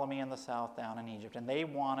north, Ptolemy in the south down in Egypt. And they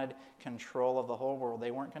wanted control of the whole world.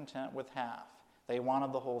 They weren't content with half. They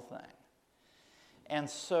wanted the whole thing. And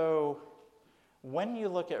so when you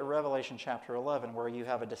look at Revelation chapter 11, where you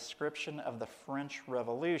have a description of the French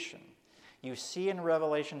Revolution, you see in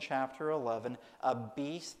Revelation chapter 11 a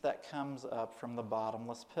beast that comes up from the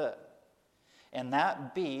bottomless pit. And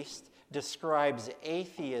that beast describes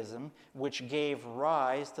atheism, which gave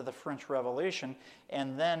rise to the French Revolution.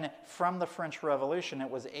 And then from the French Revolution, it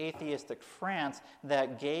was atheistic France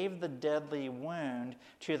that gave the deadly wound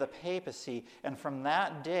to the papacy. And from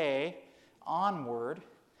that day onward,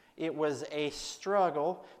 it was a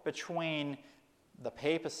struggle between the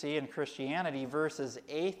papacy and Christianity versus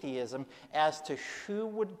atheism as to who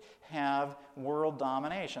would have world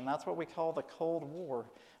domination. That's what we call the Cold War.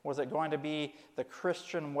 Was it going to be the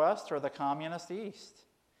Christian West or the communist East?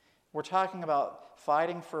 We're talking about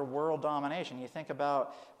fighting for world domination. You think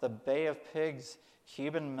about the Bay of Pigs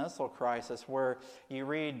Cuban Missile Crisis, where you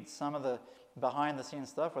read some of the behind-the-scenes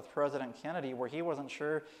stuff with President Kennedy, where he wasn't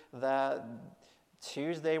sure that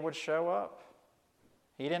Tuesday would show up.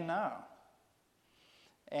 He didn't know.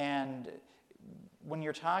 And when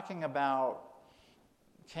you're talking about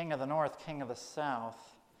King of the North, King of the South,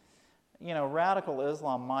 radical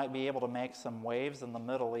Islam might be able to make some waves in the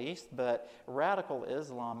Middle East, but radical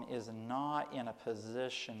Islam is not in a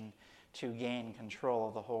position to gain control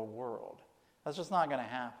of the whole world. That's just not going to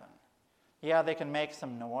happen. Yeah, they can make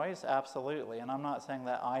some noise, absolutely. And I'm not saying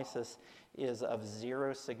that ISIS is of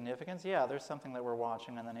zero significance. Yeah, there's something that we're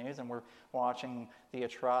watching in the news, and we're watching the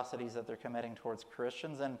atrocities that they're committing towards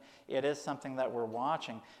Christians, and it is something that we're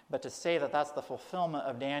watching. But to say that that's the fulfillment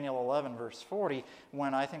of Daniel 11, verse 40,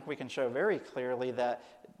 when I think we can show very clearly that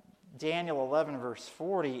Daniel 11, verse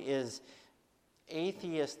 40 is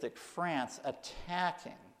atheistic France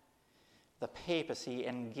attacking the papacy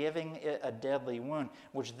and giving it a deadly wound,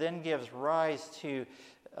 which then gives rise to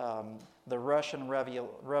the Russian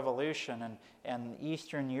Revolution and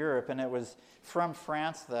Eastern Europe. And it was from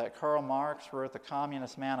France that Karl Marx wrote the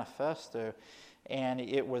Communist Manifesto, and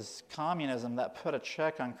it was communism that put a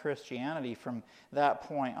check on Christianity from that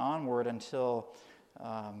point onward until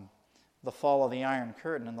the fall of the Iron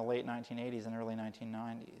Curtain in the late 1980s and early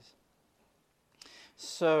 1990s.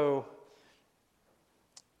 So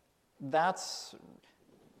that's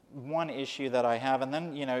one issue that I have. And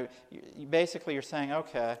then, basically you're saying,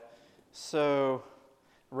 okay, so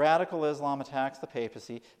radical Islam attacks the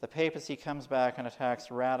papacy comes back and attacks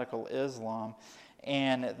radical Islam,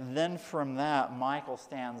 and then from that, Michael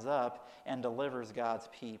stands up and delivers God's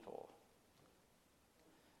people.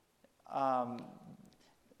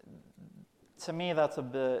 To me, that's a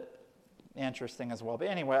bit interesting as well. But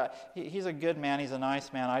anyway, he's a good man. He's a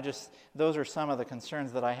nice man. Those are some of the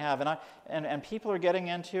concerns that I have. And people are getting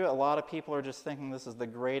into it. A lot of people are just thinking this is the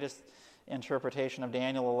greatest interpretation of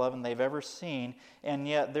Daniel 11 they've ever seen. And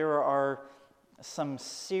yet there are some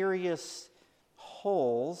serious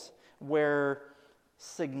holes where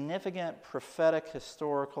significant prophetic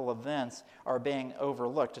historical events are being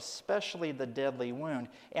overlooked, especially the deadly wound.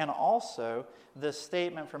 And also this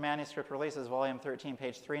statement from Manuscript Releases, Volume 13,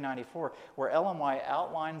 page 394, where Ellen White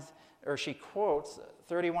outlines, or she quotes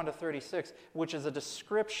 31 to 36, which is a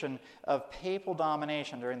description of papal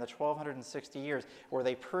domination during the 1260 years, where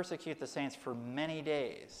they persecute the saints for many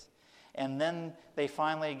days. And then they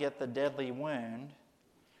finally get the deadly wound,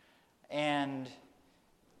 and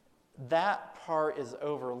that part is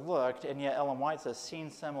overlooked, and yet Ellen White says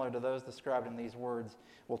scenes similar to those described in these words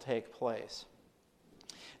will take place.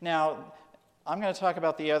 Now, I'm going to talk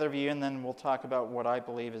about the other view, and then we'll talk about what I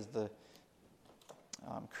believe is the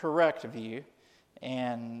correct view,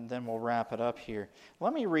 and then we'll wrap it up here.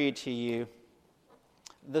 Let me read to you.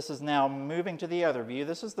 This is now moving to the other view.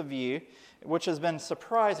 This is the view which has been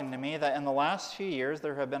surprising to me, that in the last few years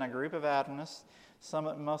there have been a group of Adventists,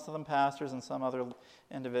 most of them pastors and some other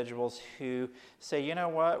individuals, who say, you know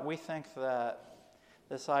what, we think that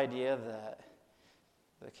this idea that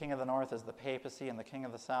the King of the North is the papacy and the King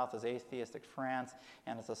of the South is atheistic France,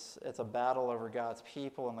 and it's a battle over God's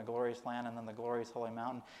people and the glorious land and then the glorious holy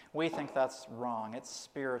mountain, we think that's wrong. It's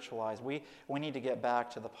spiritualized. We need to get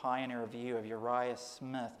back to the pioneer view of Uriah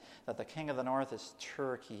Smith, that the King of the North is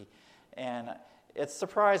Turkey. And it's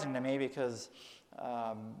surprising to me because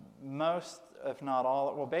most, if not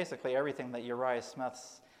all, well, basically everything that Uriah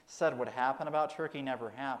Smith said would happen about Turkey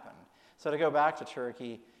never happened. So to go back to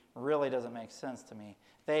Turkey really doesn't make sense to me.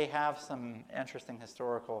 They have some interesting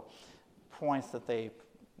historical points that they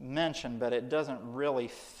mention, but it doesn't really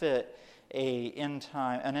fit an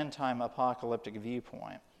end-time apocalyptic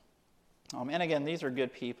viewpoint. And again, these are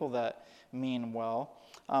good people that mean well.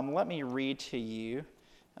 Let me read to you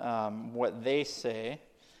what they say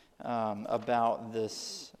about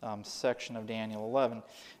this section of Daniel 11.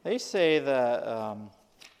 They say that,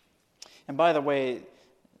 and by the way,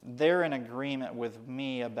 they're in agreement with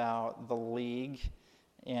me about the league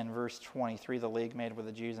in verse 23, the league made with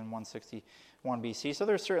the Jews in 161 BC. So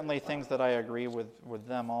there's certainly things that I agree with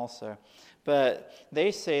them also. But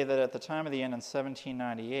they say that at the time of the end in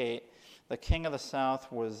 1798, the king of the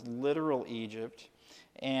south was literal Egypt,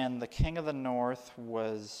 and the king of the north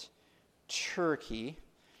was Turkey,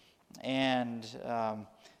 and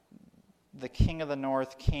the king of the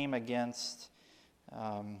north came against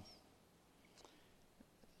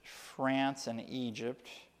France and Egypt,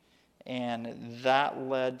 and that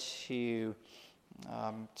led to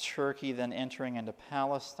Turkey then entering into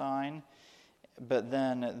Palestine. But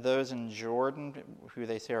then those in Jordan, who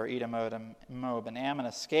they say are Edom, Moab, and Ammon,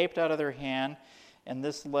 escaped out of their hand, and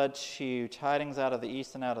this led to tidings out of the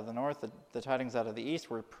east and out of the north. The tidings out of the east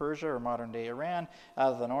were Persia, or modern-day Iran.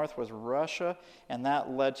 Out of the north was Russia, and that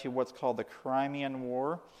led to what's called the Crimean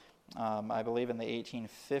War, I believe in the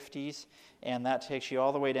 1850s, and that takes you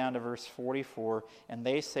all the way down to verse 44, and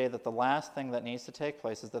they say that the last thing that needs to take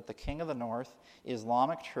place is that the king of the north,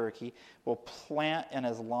 Islamic Turkey, will plant an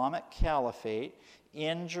Islamic caliphate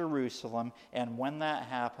in Jerusalem, and when that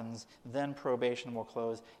happens, then probation will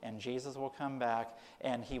close, and Jesus will come back,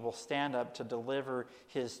 and he will stand up to deliver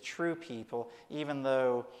his true people, even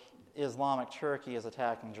though Islamic Turkey is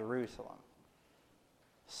attacking Jerusalem.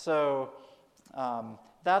 So,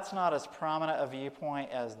 that's not as prominent a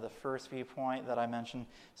viewpoint as the first viewpoint that I mentioned,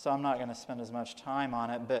 so I'm not going to spend as much time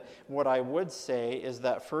on it. But what I would say is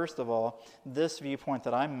that, first of all, this viewpoint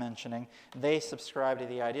that I'm mentioning, they subscribe to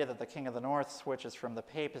the idea that the king of the north switches from the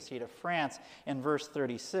papacy to France in verse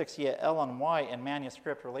 36, yet Ellen White in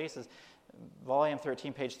Manuscript Releases, Volume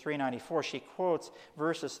 13, page 394, she quotes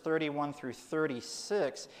verses 31 through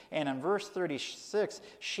 36, and in verse 36,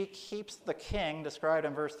 she keeps the king, described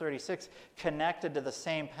in verse 36, connected to the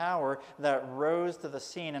same power that rose to the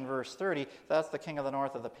scene in verse 30. That's the king of the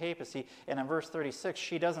north of the papacy, and in verse 36,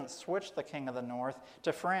 she doesn't switch the king of the north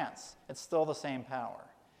to France. It's still the same power.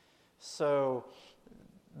 So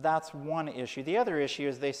that's one issue. The other issue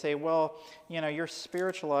is they say, well, you're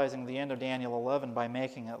spiritualizing the end of Daniel 11 by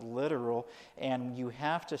making it literal, and you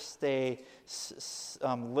have to stay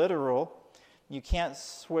literal. You can't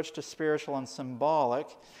switch to spiritual and symbolic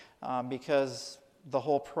because the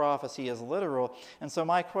whole prophecy is literal. And so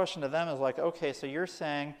my question to them is like, okay, so you're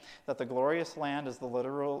saying that the glorious land is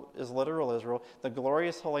literal Israel, the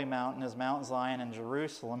glorious holy mountain is Mount Zion in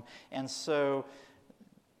Jerusalem, and so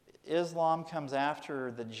Islam comes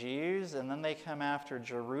after the Jews, and then they come after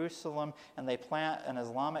Jerusalem, and they plant an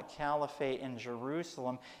Islamic caliphate in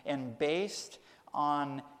Jerusalem, and based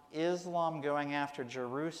on Islam going after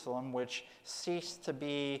Jerusalem, which ceased to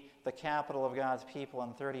be the capital of God's people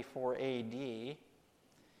in 34 AD,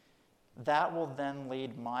 that will then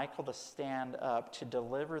lead Michael to stand up to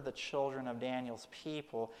deliver the children of Daniel's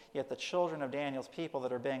people, yet the children of Daniel's people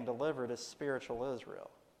that are being delivered is spiritual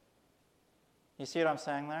Israel. You see what I'm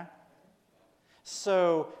saying there?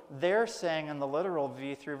 So they're saying in the literal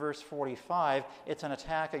view through verse 45, it's an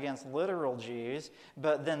attack against literal Jews,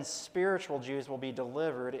 but then spiritual Jews will be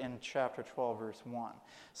delivered in chapter 12, verse 1.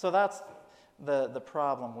 So that's the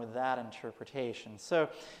problem with that interpretation. So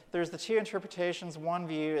there's the two interpretations. One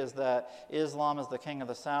view is that Islam is the king of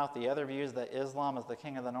the south. The other view is that Islam is the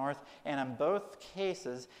king of the north. And in both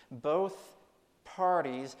cases, both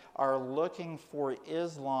parties are looking for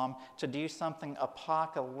Islam to do something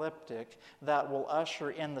apocalyptic that will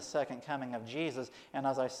usher in the second coming of Jesus. And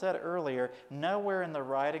as I said earlier, nowhere in the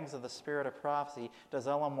writings of the Spirit of Prophecy does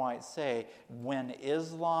Ellen White say, when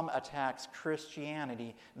Islam attacks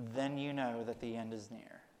Christianity, then you know that the end is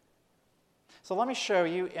near. So let me show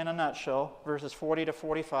you in a nutshell, verses 40 to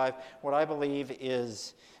 45, what I believe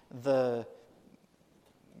is the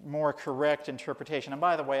more correct interpretation. And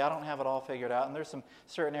by the way, I don't have it all figured out, and there's some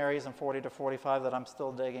certain areas in 40 to 45 that I'm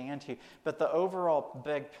still digging into, but the overall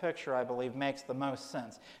big picture, I believe, makes the most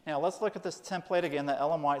sense. Now, let's look at this template again that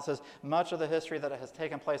Ellen White says, much of the history that has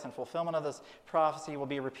taken place in fulfillment of this prophecy will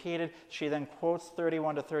be repeated. She then quotes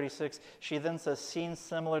 31 to 36. She then says, scenes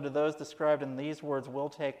similar to those described in these words will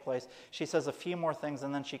take place. She says a few more things,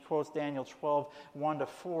 and then she quotes Daniel 12, 1 to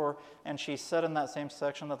 4, and she said in that same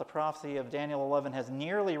section that the prophecy of Daniel 11 has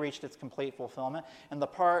nearly reached its complete fulfillment, and the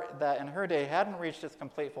part that in her day hadn't reached its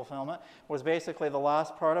complete fulfillment was basically the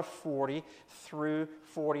last part of 40 through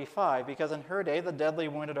 45, because in her day the deadly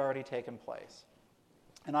wound had already taken place.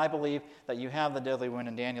 And I believe that you have the deadly wound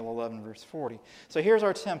in Daniel 11, verse 40. So here's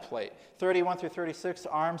our template. 31 through 36,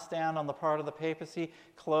 arms stand on the part of the papacy,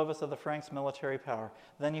 Clovis of the Franks, military power.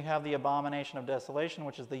 Then you have the abomination of desolation,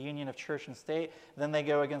 which is the union of church and state. Then they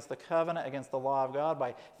go against the covenant, against the law of God,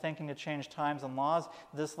 by thinking to change times and laws.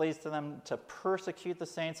 This leads to them to persecute the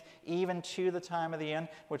saints, even to the time of the end,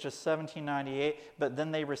 which is 1798. But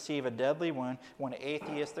then they receive a deadly wound when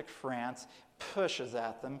atheistic France pushes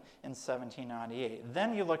at them in 1798.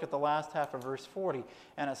 Then you look at the last half of verse 40,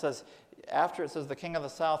 and it says, after it says the king of the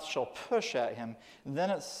south shall push at him,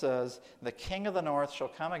 then it says the king of the north shall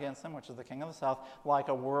come against him, which is the king of the south, like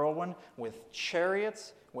a whirlwind, with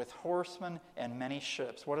chariots, with horsemen, and many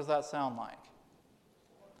ships. What does that sound like?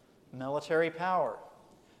 Military power.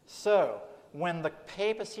 So when the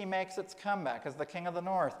papacy makes its comeback as the king of the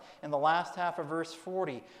north, in the last half of verse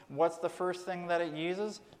 40, what's the first thing that it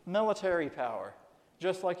uses? Military power,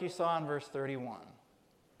 just like you saw in verse 31.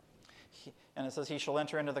 And it says, he shall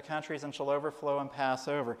enter into the countries and shall overflow and pass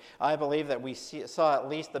over. I believe that we saw at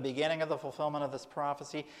least the beginning of the fulfillment of this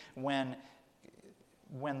prophecy when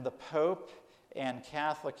the Pope and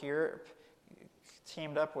Catholic Europe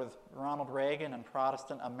teamed up with Ronald Reagan and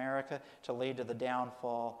Protestant America to lead to the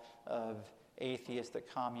downfall of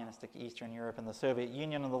atheistic, communistic Eastern Europe and the Soviet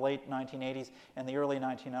Union in the late 1980s and the early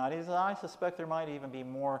 1990s. And I suspect there might even be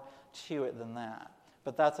more to it than that.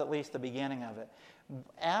 But that's at least the beginning of it.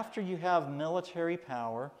 After you have military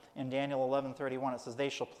power, in Daniel 11:31, it says, they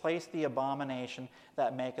shall place the abomination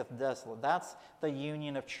that maketh desolate. That's the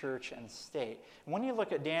union of church and state. When you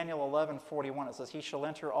look at Daniel 11:41, it says, he shall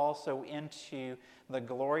enter also into the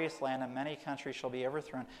glorious land, and many countries shall be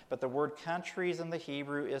overthrown. But the word countries in the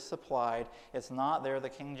Hebrew is supplied. It's not there. The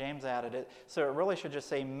King James added it. So it really should just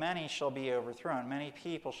say, many shall be overthrown. Many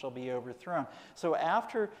people shall be overthrown. So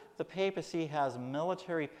after the papacy has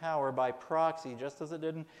military power by proxy, just as it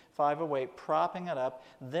did in 508, propping it up,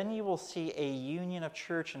 then you will see a union of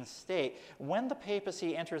church and state. When the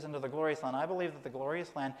papacy enters into the glorious land, I believe that the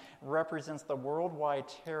glorious land represents the worldwide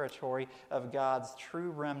territory of God's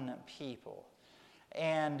true remnant people.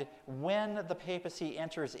 And when the papacy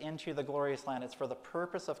enters into the glorious land, it's for the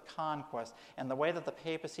purpose of conquest. And the way that the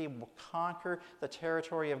papacy will conquer the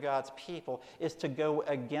territory of God's people is to go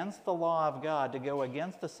against the law of God, to go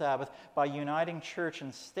against the Sabbath by uniting church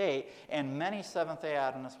and state. And many Seventh-day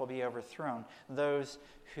Adventists will be overthrown, those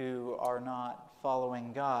who are not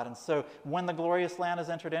following God. And so when the glorious land is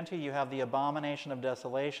entered into, you have the abomination of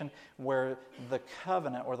desolation, where the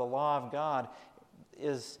covenant or the law of God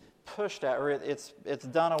is pushed at, or it's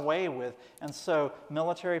done away with. And so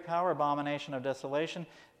military power, abomination of desolation,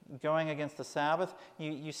 going against the Sabbath.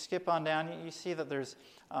 You skip on down, you see that there's,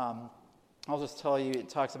 I'll just tell you, it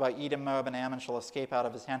talks about Edom, Moab, and Ammon shall escape out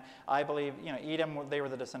of his hand. I believe, Edom, they were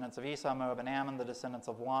the descendants of Esau, Moab, and Ammon, the descendants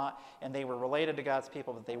of Lot, and they were related to God's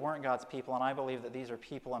people, but they weren't God's people, and I believe that these are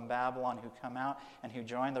people in Babylon who come out and who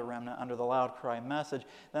join the remnant under the loud cry message.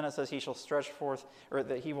 Then it says he shall stretch forth, or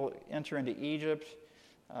that he will enter into Egypt.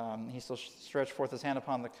 He shall stretch forth his hand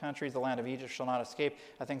upon the countries. The land of Egypt shall not escape.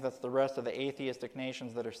 I think that's the rest of the atheistic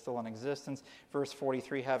nations that are still in existence. Verse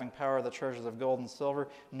 43, having power of the treasures of gold and silver,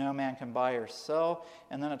 no man can buy or sell.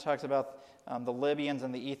 And then it talks about the Libyans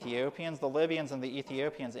and the Ethiopians. The Libyans and the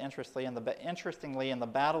Ethiopians, interestingly, in the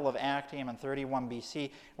Battle of Actium in 31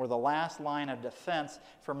 BC, were the last line of defense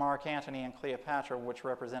for Mark Antony and Cleopatra, which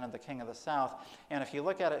represented the king of the south. And if you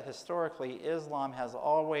look at it historically, Islam has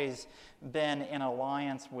always been in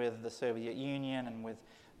alliance with the Soviet Union and with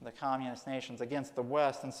the communist nations against the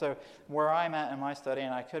West. And so where I'm at in my study,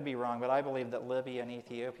 and I could be wrong, but I believe that Libya and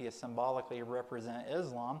Ethiopia symbolically represent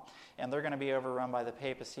Islam, and they're going to be overrun by the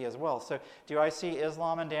papacy as well. So do I see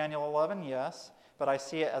Islam in Daniel 11? Yes. But I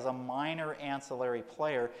see it as a minor ancillary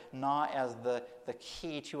player, not as the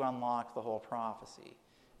key to unlock the whole prophecy.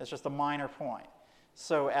 It's just a minor point.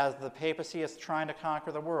 So as the papacy is trying to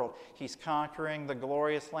conquer the world, he's conquering the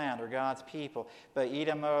glorious land, or God's people. But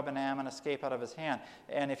Edom, Moab, and Ammon escape out of his hand.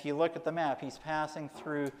 And if you look at the map, he's passing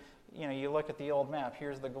through, you look at the old map.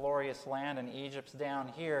 Here's the glorious land, and Egypt's down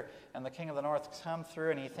here. And the king of the north comes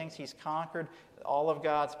through, and he thinks he's conquered all of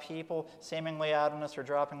God's people. Seemingly Adventists are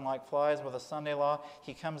dropping like flies with a Sunday law.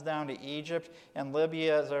 He comes down to Egypt, and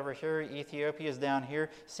Libya is over here. Ethiopia is down here.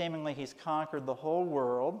 Seemingly he's conquered the whole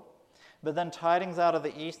world. But then tidings out of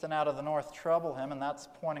the east and out of the north trouble him, and that's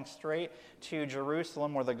pointing straight to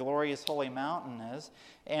Jerusalem, where the glorious holy mountain is.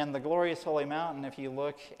 And the glorious holy mountain, if you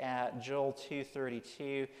look at Joel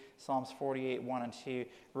 2:32, Psalms 48, 1 and 2,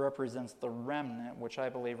 represents the remnant, which I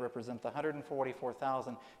believe represent the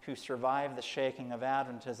 144,000 who survived the shaking of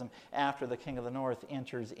Adventism after the king of the north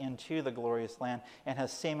enters into the glorious land and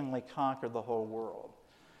has seemingly conquered the whole world.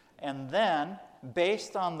 And then,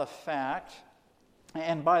 based on the fact...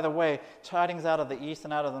 And by the way, tidings out of the east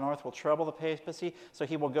and out of the north will trouble the papacy, so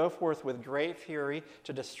he will go forth with great fury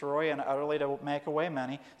to destroy and utterly to make away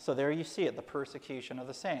many. So there you see it, the persecution of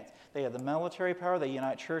the saints. They have the military power, they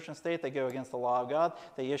unite church and state, they go against the law of God,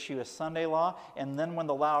 they issue a Sunday law, and then when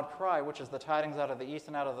the loud cry, which is the tidings out of the east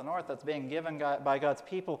and out of the north that's being given by God's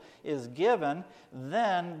people, is given,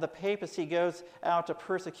 then the papacy goes out to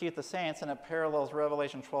persecute the saints, and it parallels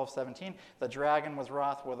Revelation 12:17. The dragon was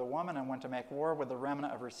wroth with a woman and went to make war with the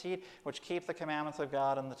remnant of her seed, which keep the commandments of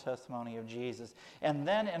God and the testimony of Jesus. And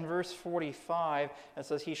then in verse 45, it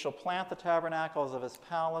says, he shall plant the tabernacles of his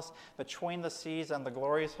palace between the seas and the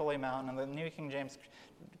glorious holy mountain. And the New King James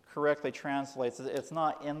correctly translates. It's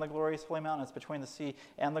not in the glorious holy mountain, it's between the sea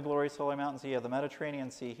and the glorious holy mountain. So you have the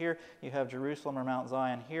Mediterranean Sea here, you have Jerusalem or Mount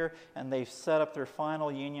Zion here, and they've set up their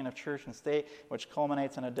final union of church and state, which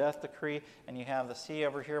culminates in a death decree, and you have the sea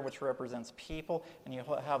over here, which represents people, and you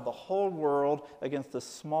have the whole world against this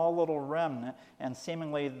small little remnant, and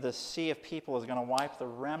seemingly the sea of people is going to wipe the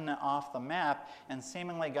remnant off the map, and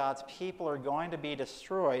seemingly God's people are going to be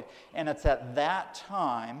destroyed, and it's at that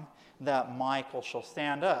time that Michael shall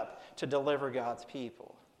stand up to deliver God's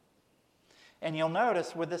people. And you'll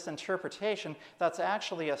notice with this interpretation, that's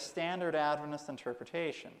actually a standard Adventist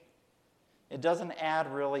interpretation. It doesn't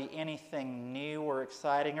add really anything new or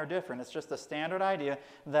exciting or different. It's just a standard idea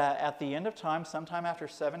that at the end of time, sometime after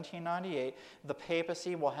 1798, the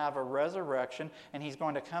papacy will have a resurrection, and he's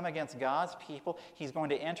going to come against God's people. He's going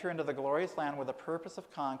to enter into the glorious land with a purpose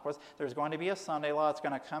of conquest. There's going to be a Sunday law. It's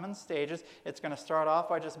going to come in stages. It's going to start off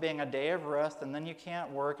by just being a day of rest, and then you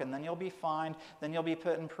can't work, and then you'll be fined, then you'll be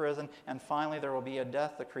put in prison, and finally there will be a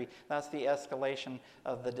death decree. That's the escalation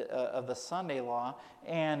of the Sunday law,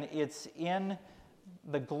 and it's in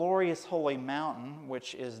the glorious holy mountain,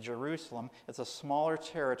 which is Jerusalem. It's a smaller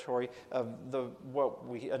territory of what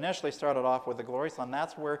we initially started off with, the glorious land.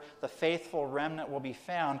 That's where the faithful remnant will be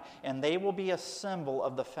found, and they will be a symbol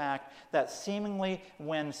of the fact that seemingly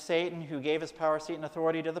when Satan, who gave his power, seat, and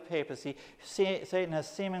authority to the papacy, Satan has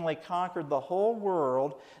seemingly conquered the whole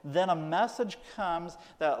world, then a message comes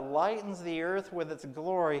that lightens the earth with its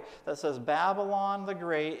glory that says Babylon the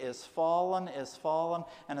Great is fallen,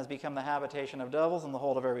 and has become the habitation of devils and the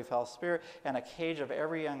hold of every foul spirit, and a cage of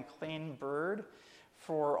every unclean bird.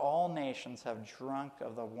 For all nations have drunk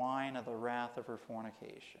of the wine of the wrath of her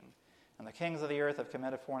fornication. And the kings of the earth have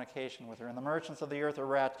committed fornication with her, and the merchants of the earth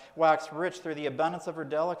are waxed rich through the abundance of her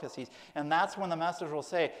delicacies. And that's when the message will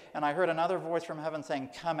say, and I heard another voice from heaven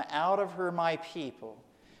saying, Come out of her, my people,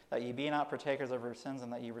 that ye be not partakers of her sins,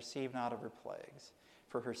 and that ye receive not of her plagues.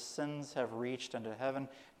 For her sins have reached unto heaven.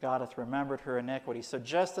 God hath remembered her iniquity. So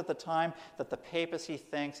just at the time that the papacy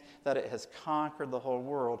thinks that it has conquered the whole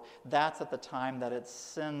world, that's at the time that its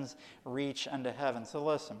sins reach unto heaven. So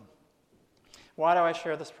listen, why do I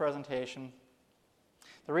share this presentation?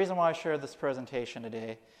 The reason why I share this presentation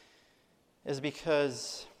today is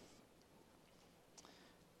because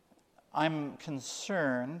I'm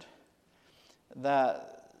concerned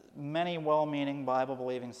that many well-meaning,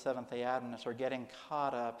 Bible-believing Seventh-day Adventists are getting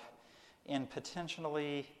caught up in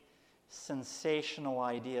potentially sensational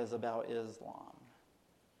ideas about Islam.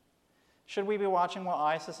 Should we be watching what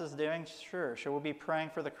ISIS is doing? Sure. Should we be praying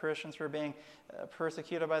for the Christians who are being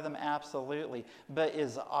persecuted by them? Absolutely. But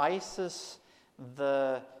is ISIS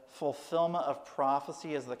the fulfillment of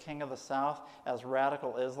prophecy as the king of the south, as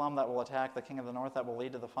radical Islam that will attack the king of the north, that will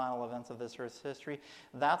lead to the final events of this earth's history?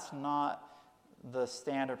 That's not the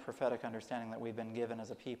standard prophetic understanding that we've been given as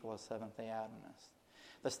a people as Seventh-day Adventists.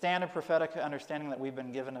 The standard prophetic understanding that we've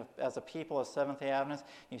been given as a people as Seventh-day Adventists,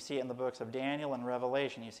 you see it in the books of Daniel and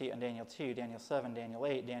Revelation. You see it in Daniel 2, Daniel 7, Daniel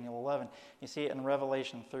 8, Daniel 11. You see it in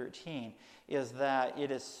Revelation 13, is that it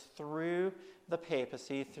is through the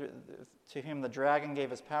papacy, to whom the dragon gave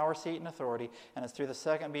his power, seat, and authority, and it's through the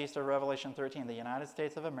second beast of Revelation 13, the United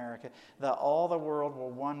States of America, that all the world will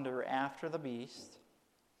wonder after the beast.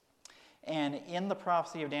 And in the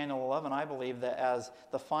prophecy of Daniel 11, I believe that as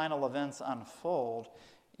the final events unfold,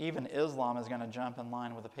 even Islam is going to jump in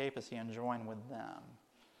line with the papacy and join with them.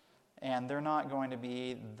 And they're not going to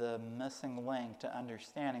be the missing link to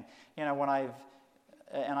understanding. You know,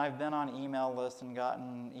 I've been on email lists and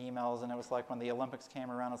gotten emails, and it was like when the Olympics came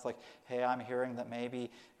around, it's like, hey, I'm hearing that maybe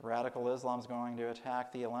radical Islam's going to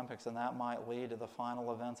attack the Olympics, and that might lead to the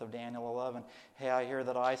final events of Daniel 11. Hey, I hear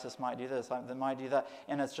that ISIS might do this, they might do that.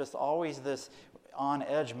 And it's just always this on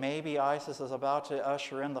edge. Maybe ISIS is about to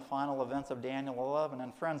usher in the final events of Daniel 11.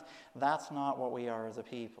 And friends, that's not what we are as a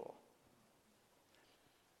people.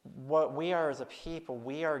 What we are as a people,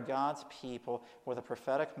 we are God's people with a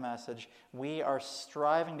prophetic message. We are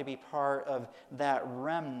striving to be part of that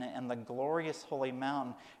remnant in the glorious holy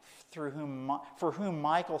mountain for whom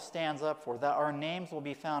Michael stands up for, that our names will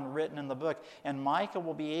be found written in the book. And Michael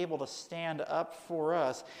will be able to stand up for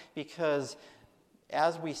us because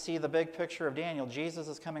as we see the big picture of Daniel, Jesus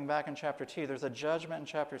is coming back in chapter 2. There's a judgment in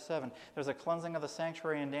chapter 7. There's a cleansing of the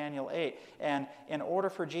sanctuary in Daniel 8. And in order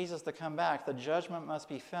for Jesus to come back, the judgment must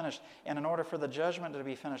be finished. And in order for the judgment to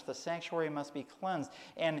be finished, the sanctuary must be cleansed.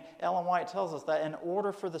 And Ellen White tells us that in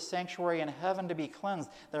order for the sanctuary in heaven to be cleansed,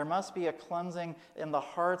 there must be a cleansing in the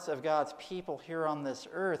hearts of God's people here on this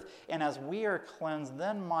earth. And as we are cleansed,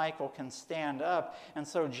 then Michael can stand up. And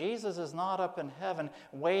so Jesus is not up in heaven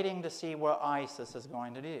waiting to see what ISIS is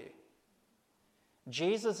going to do.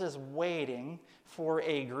 Jesus is waiting for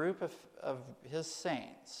a group of his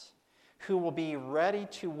saints who will be ready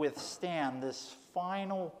to withstand this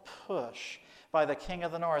final push by the King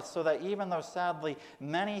of the North, so that even though sadly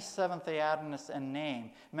many Seventh-day Adventists in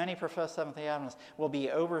name, many professed Seventh-day Adventists will be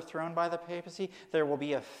overthrown by the papacy, there will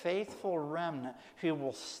be a faithful remnant who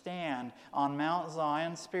will stand on Mount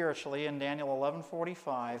Zion spiritually in Daniel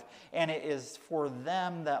 11:45, and it is for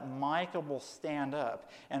them that Michael will stand up.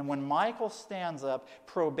 And when Michael stands up,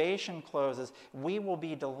 probation closes, we will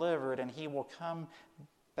be delivered, and he will come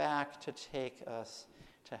back to take us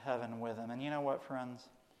to heaven with him. And you know what, friends?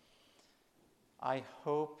 I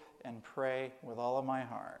hope and pray with all of my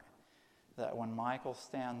heart that when Michael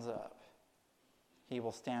stands up, he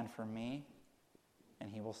will stand for me and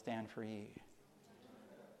he will stand for you.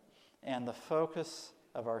 And the focus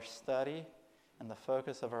of our study and the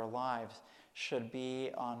focus of our lives should be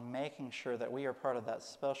on making sure that we are part of that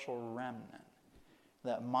special remnant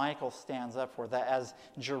that Michael stands up for, that as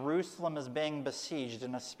Jerusalem is being besieged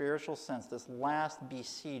in a spiritual sense, this last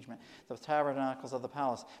besiegement, the tabernacles of the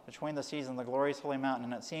palace, between the seas and the glorious holy mountain,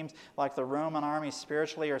 and it seems like the Roman army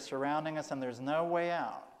spiritually are surrounding us and there's no way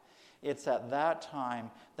out. It's at that time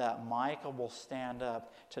that Michael will stand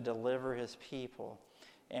up to deliver his people.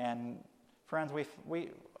 And friends,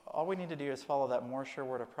 all we need to do is follow that more sure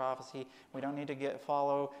word of prophecy. We don't need to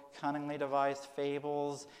follow cunningly devised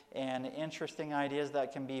fables and interesting ideas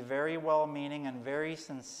that can be very well-meaning and very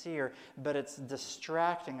sincere, but it's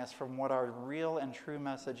distracting us from what our real and true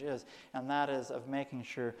message is, and that is of making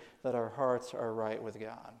sure that our hearts are right with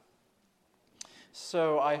God.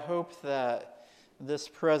 So I hope that this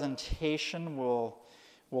presentation will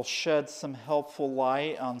shed some helpful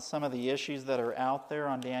light on some of the issues that are out there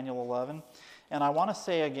on Daniel 11. And I want to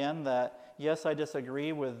say again that, yes, I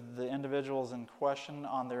disagree with the individuals in question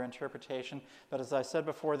on their interpretation, but as I said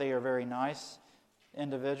before, they are very nice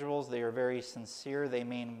individuals. They are very sincere. They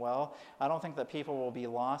mean well. I don't think that people will be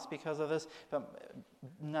lost because of this, but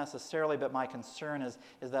my concern is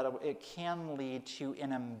that it can lead to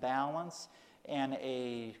an imbalance and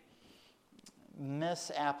a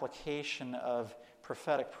misapplication of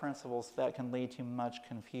prophetic principles that can lead to much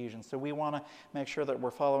confusion. So we want to make sure that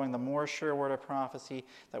we're following the more sure word of prophecy,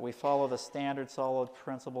 that we follow the standard solid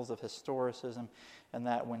principles of historicism, and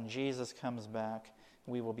that when Jesus comes back,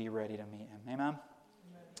 we will be ready to meet him. Amen?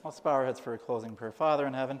 Let's bow our heads for a closing prayer. Father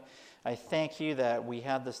in heaven, I thank you that we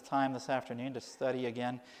had this time this afternoon to study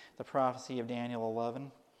again the prophecy of Daniel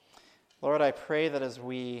 11. Lord, I pray that as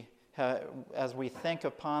we think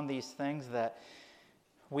upon these things, that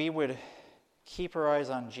we would keep our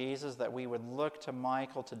eyes on Jesus, that we would look to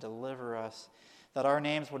Michael to deliver us, that our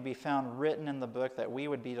names would be found written in the book, that we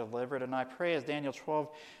would be delivered. And I pray, as Daniel 12,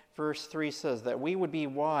 verse 3 says, that we would be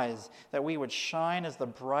wise, that we would shine as the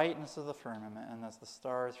brightness of the firmament and as the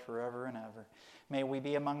stars forever and ever. May we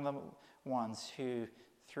be among the ones who,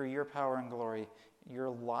 through your power and glory, your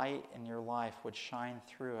light and your life would shine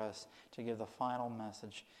through us to give the final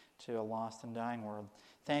message to a lost and dying world.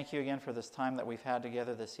 Thank you again for this time that we've had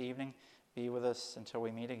together this evening. Be with us until we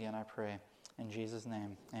meet again, I pray. In Jesus'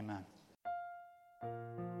 name, amen.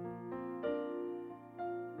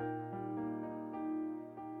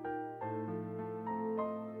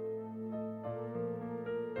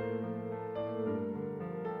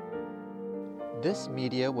 This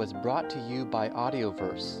media was brought to you by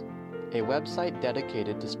Audioverse, a website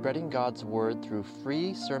dedicated to spreading God's Word through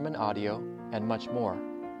free sermon audio and much more.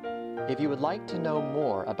 If you would like to know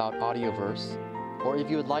more about Audioverse, or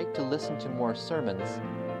if you would like to listen to more sermons,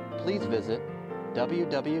 please visit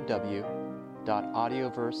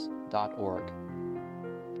www.audioverse.org.